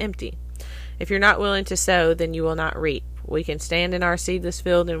field is empty. If you're not willing to sow, then you will not reap. We can stand in our seedless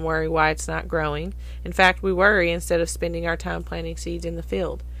field and worry why it's not growing. In fact, we worry instead of spending our time planting seeds in the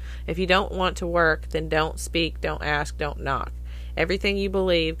field. If you don't want to work, then don't speak, don't ask, don't knock. Everything you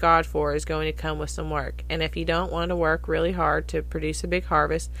believe God for is going to come with some work. And if you don't want to work really hard to produce a big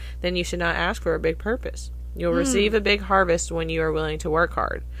harvest, then you should not ask for a big purpose. You'll receive a big harvest when you are willing to work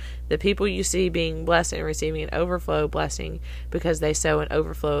hard. The people you see being blessed and receiving an overflow blessing because they sow an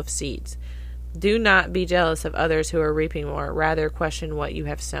overflow of seeds. Do not be jealous of others who are reaping more. Rather, question what you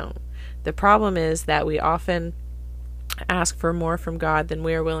have sown. The problem is that we often ask for more from God than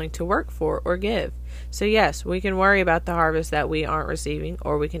we are willing to work for or give. So yes, we can worry about the harvest that we aren't receiving,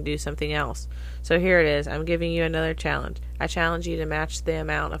 or we can do something else. So here it is. I'm giving you another challenge. I challenge you to match the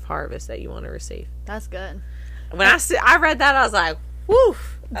amount of harvest that you want to receive. That's good. When I read that, I was like, whew.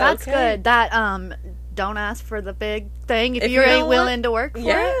 That's good. That, don't ask for the big thing if you ain't willing to work for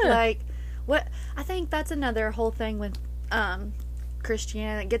it. Like, what I think that's another whole thing with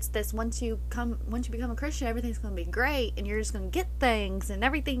Christianity. It gets this, once you become a Christian, everything's going to be great and you're just going to get things and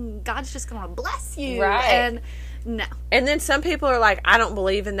everything, God's just going to bless you. Right. And no. And then some people are like, I don't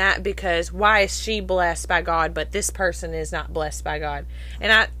believe in that because why is she blessed by God but this person is not blessed by God?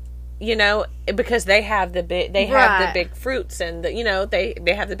 And because they have the big, have the big fruits and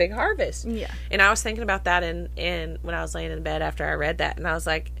they have the big harvest. Yeah. And I was thinking about that and when I was laying in bed after I read that, and I was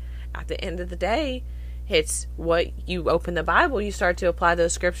like, at the end of the day, it's what you open the Bible, you start to apply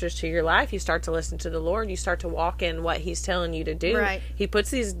those scriptures to your life, you start to listen to the Lord, you start to walk in what He's telling you to do. Right. He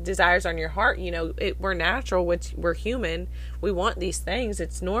puts these desires on your heart. We're natural, we're human, we want these things.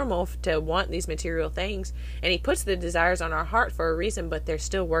 It's normal to want these material things, and He puts the desires on our heart for a reason, but there's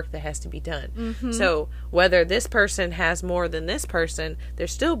still work that has to be done. Mm-hmm. So whether this person has more than this person, they're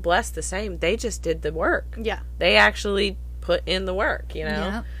still blessed the same. They just did the work. Yeah. They actually put in the work,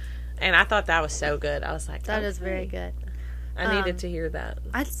 Yeah. And I thought that was so good. I was like, that is very good. I needed to hear that.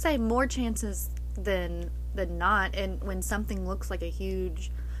 I'd say more chances than not, and when something looks like a huge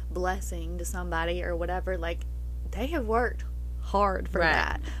blessing to somebody or whatever, like, they have worked hard for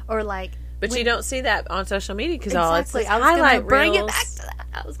that. Or like, but you don't see that on social media because exactly. all it's I was highlight bring reels. it back to that.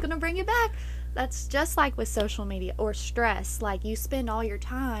 I was gonna bring it back. That's just like with social media or stress. Like, you spend all your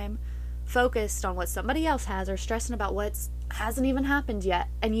time focused on what somebody else has or stressing about what's hasn't even happened yet,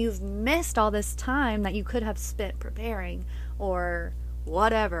 and you've missed all this time that you could have spent preparing or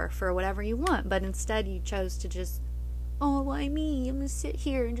whatever for whatever you want, but instead you chose to just, why me? I'm gonna sit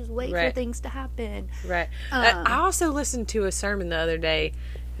here and just wait for things to happen. Right. I also listened to a sermon the other day.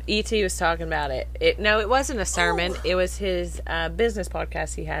 E.T. was talking about it. It wasn't a sermon. It was his business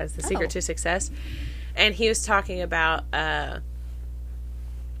podcast he has, The Secret to Success, and he was talking about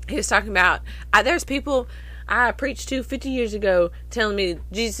He was talking about, there's people I preached to 50 years ago telling me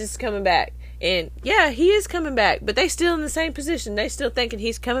Jesus is coming back. And yeah, he is coming back, but they still in the same position. They still thinking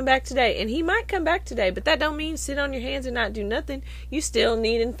he's coming back today. And he might come back today, but that don't mean sit on your hands and not do nothing. You still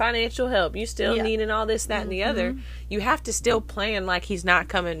needing financial help. You still needing all this, that, and the other. You have to still plan like he's not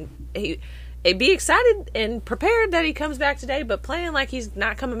coming. Be excited and prepared that he comes back today, but playing like he's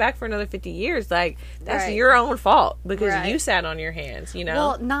not coming back for another 50 years, like, that's your own fault because you sat on your hands, you know?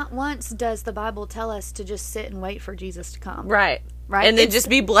 Well, not once does the Bible tell us to just sit and wait for Jesus to come. Right. And then just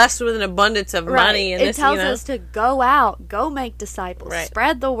be blessed with an abundance of money. And it tells us to go out, go make disciples,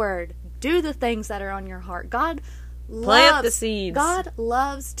 spread the word, do the things that are on your heart. God plant the seeds. God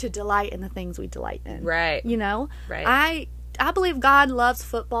loves to delight in the things we delight in. Right. You know? Right. I believe God loves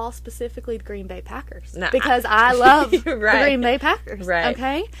football, specifically the Green Bay Packers. Because I love the Green Bay Packers. Right.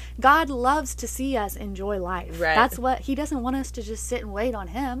 Okay? God loves to see us enjoy life. Right. That's what, he doesn't want us to just sit and wait on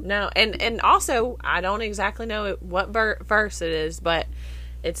him. No, and also, I don't exactly know what verse it is, but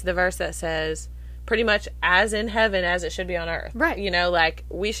it's the verse that says, pretty much as in heaven as it should be on earth. Right. You know, like,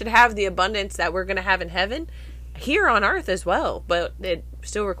 we should have the abundance that we're going to have in heaven here on earth as well, but it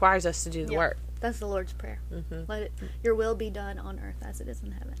still requires us to do the work. That's the Lord's Prayer. Let your will be done on earth as it is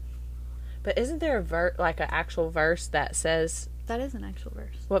in heaven. But isn't there a an actual verse that says... That is an actual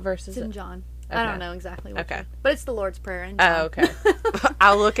verse. What verse is it? It's in John. Okay. I don't know exactly what. Okay. But it's the Lord's Prayer in John. Oh, okay.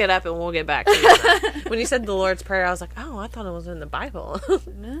 I'll look it up and we'll get back to you. When you said the Lord's Prayer, I was like, oh, I thought it was in the Bible.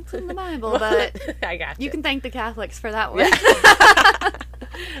 No, it's in the Bible, but I got you. You can thank the Catholics for that one. Yeah.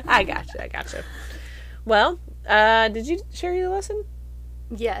 I got you. Well, did you share your lesson?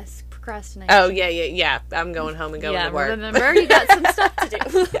 Yes, procrastination. Oh, yeah. I'm going home and going to work. Remember, you got some stuff to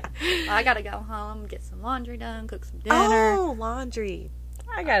do. I gotta go home, get some laundry done, cook some dinner. Oh, laundry.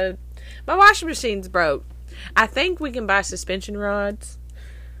 My washing machine's broke. I think we can buy suspension rods.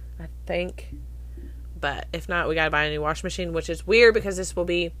 I think. But if not, we gotta buy a new washing machine, which is weird because this will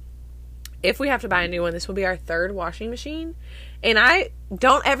be, if we have to buy a new one, this will be our third washing machine. And I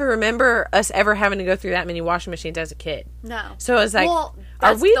don't ever remember us ever having to go through that many washing machines as a kid. No. So it's like,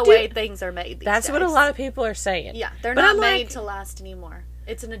 that's the way things are made these That's days. what a lot of people are saying. Yeah, they're not made to last anymore.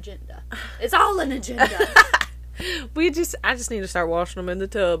 It's an agenda. It's all an agenda. I just need to start washing them in the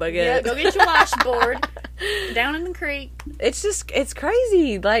tub, I guess. Yeah, go get your washboard down in the creek. It's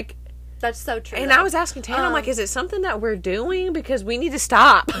crazy. Like, that's so true. And I was asking Tana, I'm like, is it something that we're doing? Because we need to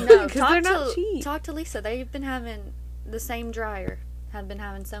stop. No, because they're not cheap. Talk to Lisa. They've been having the same dryer. Have been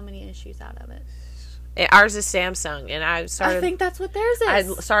having so many issues out of it. Ours is Samsung, and I think that's what theirs is. I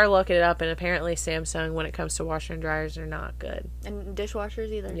started looking it up, and apparently Samsung, when it comes to washer and dryers, are not good. And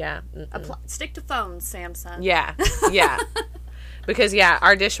dishwashers either. Yeah. Stick to phones, Samsung. Yeah. Because,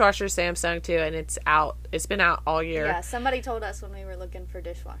 our dishwasher is Samsung, too, and it's out. It's been out all year. Yeah, somebody told us when we were looking for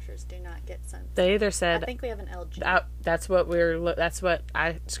dishwashers, do not get some. They either said... I think we have an LG. That's what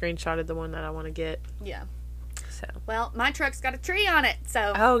I screenshotted the one that I want to get. Yeah. So. Well, my truck's got a tree on it,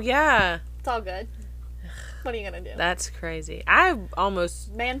 so... Oh, yeah. It's all good. What are you going to do? That's crazy.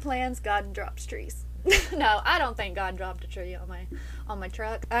 Man plans, God drops trees. No, I don't think God dropped a tree on my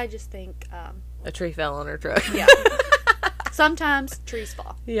truck. I just think... a tree fell on her truck. Yeah. Sometimes trees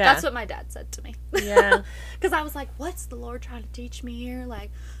fall. Yeah. That's what my dad said to me. Yeah. Because I was like, what's the Lord trying to teach me here? Like,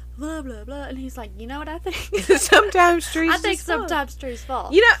 blah, blah, blah. And he's like, you know what I think? Sometimes trees sometimes trees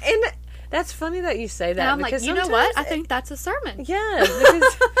fall. You know, and that's funny that you say that. And I'm like, you know what? I think that's a sermon. Yeah,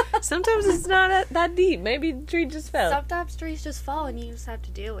 because sometimes it's not that deep. Maybe the tree just fell. Sometimes trees just fall and you just have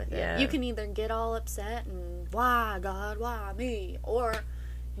to deal with it. Yeah. You can either get all upset and, why, God, why me? Or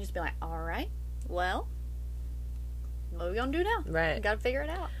you just be like, all right, well, what are we going to do now? Right. We got to figure it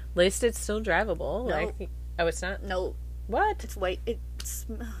out. At least it's still drivable. No. It's not? No. What? It's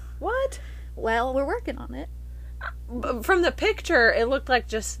What? Well, we're working on it. From the picture, it looked like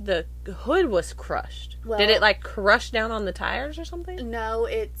just the hood was crushed. Well, did it crush down on the tires or something? No,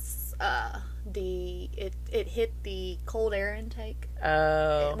 it's it hit the cold air intake.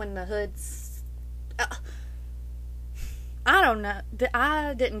 Oh. When the hood's I don't know.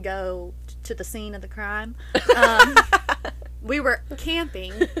 I didn't go to the scene of the crime. We were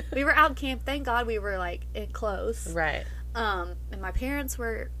camping. We were out camping. Thank God we were close. Right. And my parents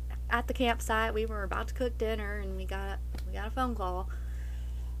were at the campsite. We were about to cook dinner, and we got a phone call.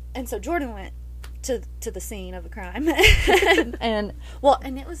 And so Jordan went to the scene of the crime, and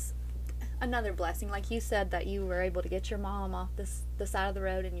it was another blessing, like you said, that you were able to get your mom off the side of the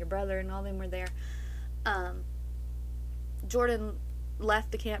road, and your brother and all them were there. Jordan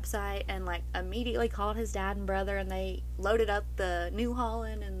left the campsite and immediately called his dad and brother, and they loaded up the New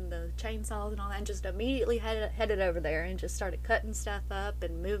Holland and the chainsaws and all that, and just immediately headed over there and just started cutting stuff up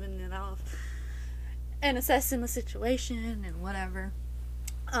and moving it off and assessing the situation and whatever.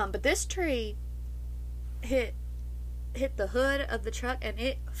 But this tree hit the hood of the truck, and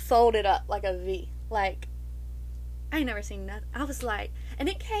it folded up like a V. Like, I ain't never seen nothing. I was like, and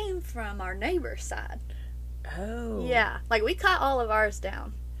it came from our neighbor's side. Oh. Yeah. Like, we cut all of ours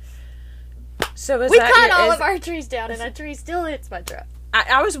down. So we cut all of our trees down, and a tree still hits my truck.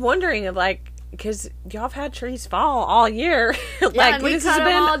 I was wondering, like, because y'all have had trees fall all year. Like, yeah, and we cut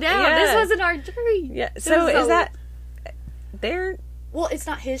them all down. Yeah. This wasn't our tree. Yeah. So is that there? Well, it's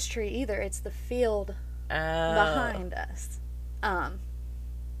not his tree either. It's the field behind us.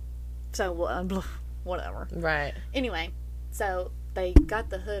 So whatever. Right. Anyway, so they got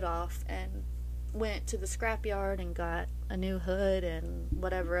the hood off and went to the scrapyard and got a new hood and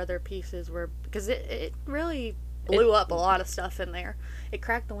whatever other pieces were, because it really blew up a lot of stuff in there. It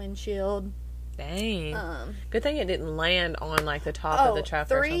cracked the windshield. Dang. Good thing it didn't land on, like, the top of the truck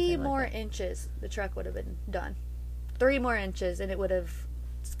or something. 3 more inches, the truck would have been done. 3 more inches, and it would have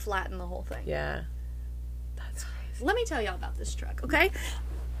flattened the whole thing. Yeah. That's crazy. Let me tell y'all about this truck, okay?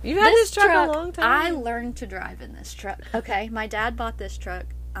 You've had this truck a long time. I learned to drive in this truck, okay? My dad bought this truck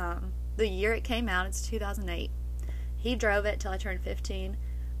the year it came out. It's 2008. He drove it till I turned 15.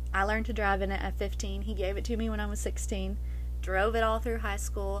 I learned to drive in it at 15. He gave it to me when I was 16. Drove it all through high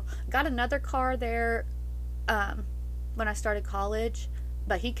school. Got another car there when I started college,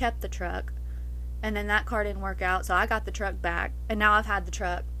 but he kept the truck. And then that car didn't work out, so I got the truck back. And now I've had the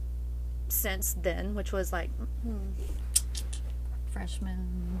truck since then, which was like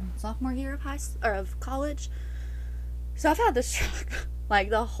sophomore year of college. So I've had this truck like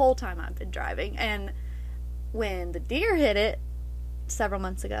the whole time I've been driving. And when the deer hit it several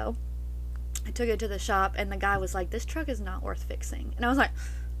months ago, I took it to the shop, and the guy was like, "This truck is not worth fixing." And I was like,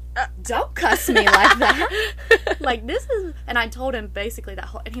 "Don't cuss me like that." Like, this is, and I told him basically that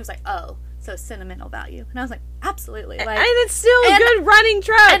whole, and he was like, "Oh, so sentimental value." And I was like, "Absolutely." Like, and it's still a good running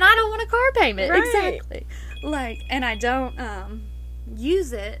truck. And I don't want a car payment. Right. Exactly. Like, and I don't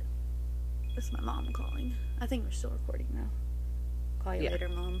use it. This is my mom calling. I think we're still recording now. Call you later,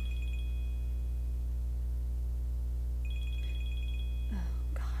 Mom. Oh,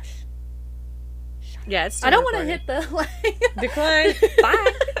 gosh. Yeah, it's still I don't recording. want to hit the, like... Decline.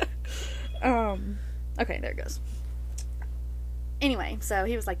 Bye. Okay, there it goes. Anyway, so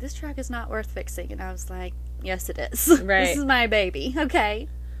he was like, "This truck is not worth fixing." And I was like, "Yes, it is." Right. This is my baby. Okay.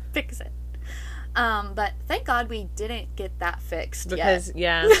 Fix it. But thank God we didn't get that fixed because,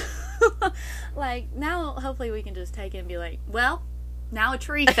 yet. Like, now, hopefully we can just take it and be like, "Well, now a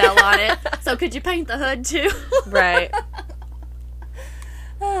tree fell on it, so could you paint the hood too?" Right.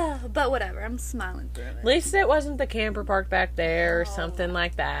 But whatever, I'm smiling through it. At least it wasn't the camper park back there or something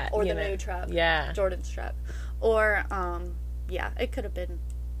like that. Or the new truck. Yeah. Jordan's truck. Or, yeah, it could have been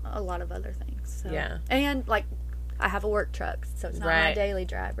a lot of other things. So. Yeah. And, like, I have a work truck, so it's not my daily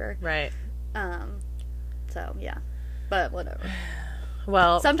driver. Right. So, yeah. But whatever.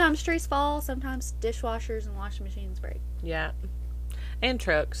 Well. Sometimes trees fall, sometimes dishwashers and washing machines break. Yeah. And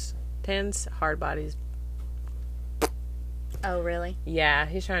trucks. Ten's hard bodies. Oh, really? Yeah,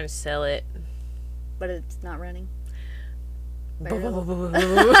 he's trying to sell it. But it's not running? Like,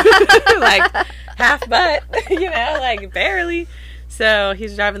 half butt, like, barely. So,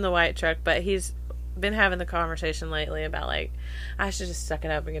 he's driving the white truck, but he's been having the conversation lately about, like, I should just suck it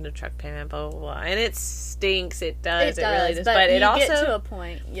up and get a truck payment, blah, blah, blah. And it stinks. It does. It really does. But it also... get to a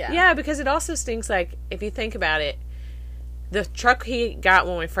point, yeah. Yeah, because it also stinks, like, if you think about it, the truck he got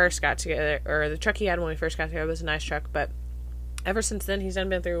when we first got together, or the truck he had when we first got together was a nice truck, but ever since then, he's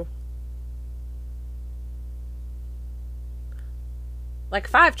been through like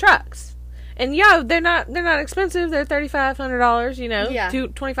 5 trucks. And they're not expensive. They're $3,500, yeah.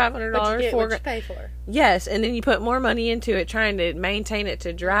 $2,500. What you pay for. Yes, and then you put more money into it trying to maintain it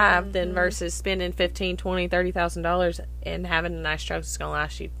to drive than versus spending $15,000, $20,000, $30,000 and having a nice truck that's gonna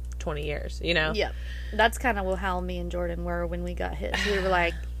last you 20 years. Yeah, that's kind of how me and Jordan were when we got hit. We were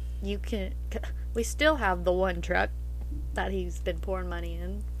like, we still have the one truck that he's been pouring money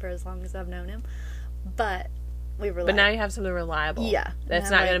in for as long as I've known him, but we were but now you have something reliable. Yeah, that's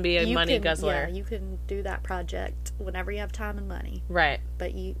not going to be a money guzzler. Yeah, you can do that project whenever you have time and money. Right.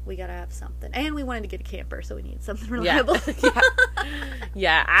 But we got to have something, and we wanted to get a camper, so we need something reliable.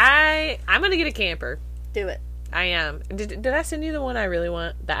 Yeah. I'm going to get a camper. Do it. I am. Did I send you the one I really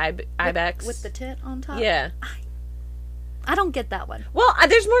want? The Ibex with the tent on top. Yeah. I don't get that one. Well,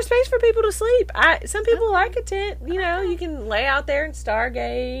 there's more space for people to sleep. Some people like a tent. You can lay out there and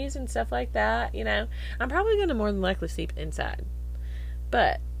stargaze and stuff like that. I'm probably going to more than likely sleep inside.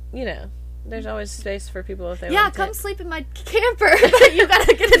 But you know, there's always space for people if they Yeah, want to. come sleep in my camper, but you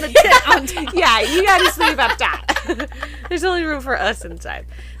gotta get in the tent on top. Yeah, you gotta sleep up top. There's only room for us inside.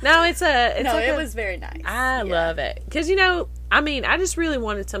 No, it was very nice. I love it. Because, you know, I mean, I just really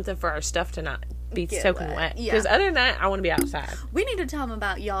wanted something for our stuff to not be soaking wet. Because other than that, I want to be outside. We need to tell them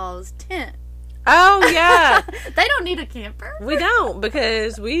about y'all's tent. Oh, yeah. They don't need a camper. We don't,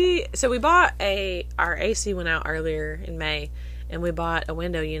 because we bought our AC went out earlier in May, and we bought a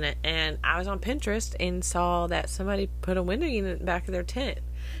window unit, and I was on Pinterest and saw that somebody put a window unit in the back of their tent.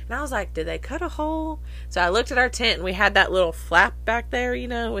 And I was like, did they cut a hole? So I looked at our tent, and we had that little flap back there, you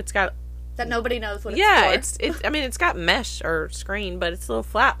know, it's got... That nobody knows what it's for. I mean, it's got mesh or screen, but it's a little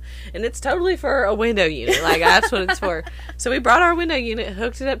flap. And it's totally for a window unit. Like, that's what it's for. So we brought our window unit,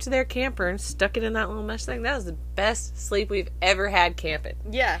 hooked it up to their camper, and stuck it in that little mesh thing. That was the best sleep we've ever had camping.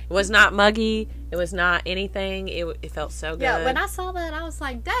 Yeah. It was not muggy. It was not anything. It felt so good. Yeah, when I saw that, I was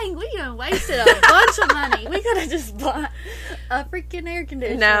like, dang, we done wasted a bunch of money. We could have just bought a freaking air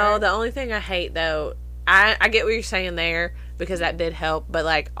conditioner. No, the only thing I hate, though, I get what you're saying there, because that did help, but,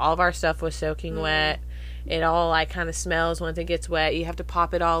 like, all of our stuff was soaking wet. It all, like, kind of smells once it gets wet. You have to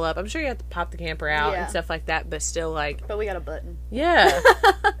pop it all up. I'm sure you have to pop the camper out and stuff like that, but still, like... But we got a button. Yeah.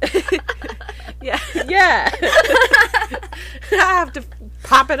 yeah. I have to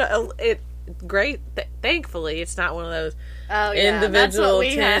pop it great. Thankfully, it's not one of those individual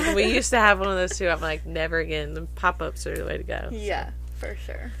tents. We used to have one of those, too. I'm like, never again. The pop-ups are the way to go. Yeah, for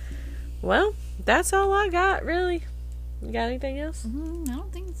sure. Well, that's all I got, really. You got anything else? I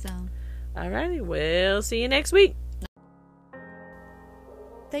don't think so. Alrighty, we'll see you next week.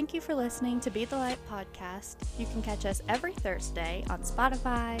 Thank you for listening to Be the Light podcast. You can catch us every Thursday on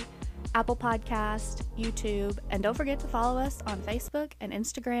Spotify, Apple Podcast, YouTube, and don't forget to follow us on Facebook and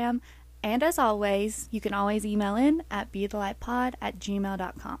Instagram. And as always, you can always email in at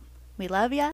bethelightpod@gmail.com. We love ya.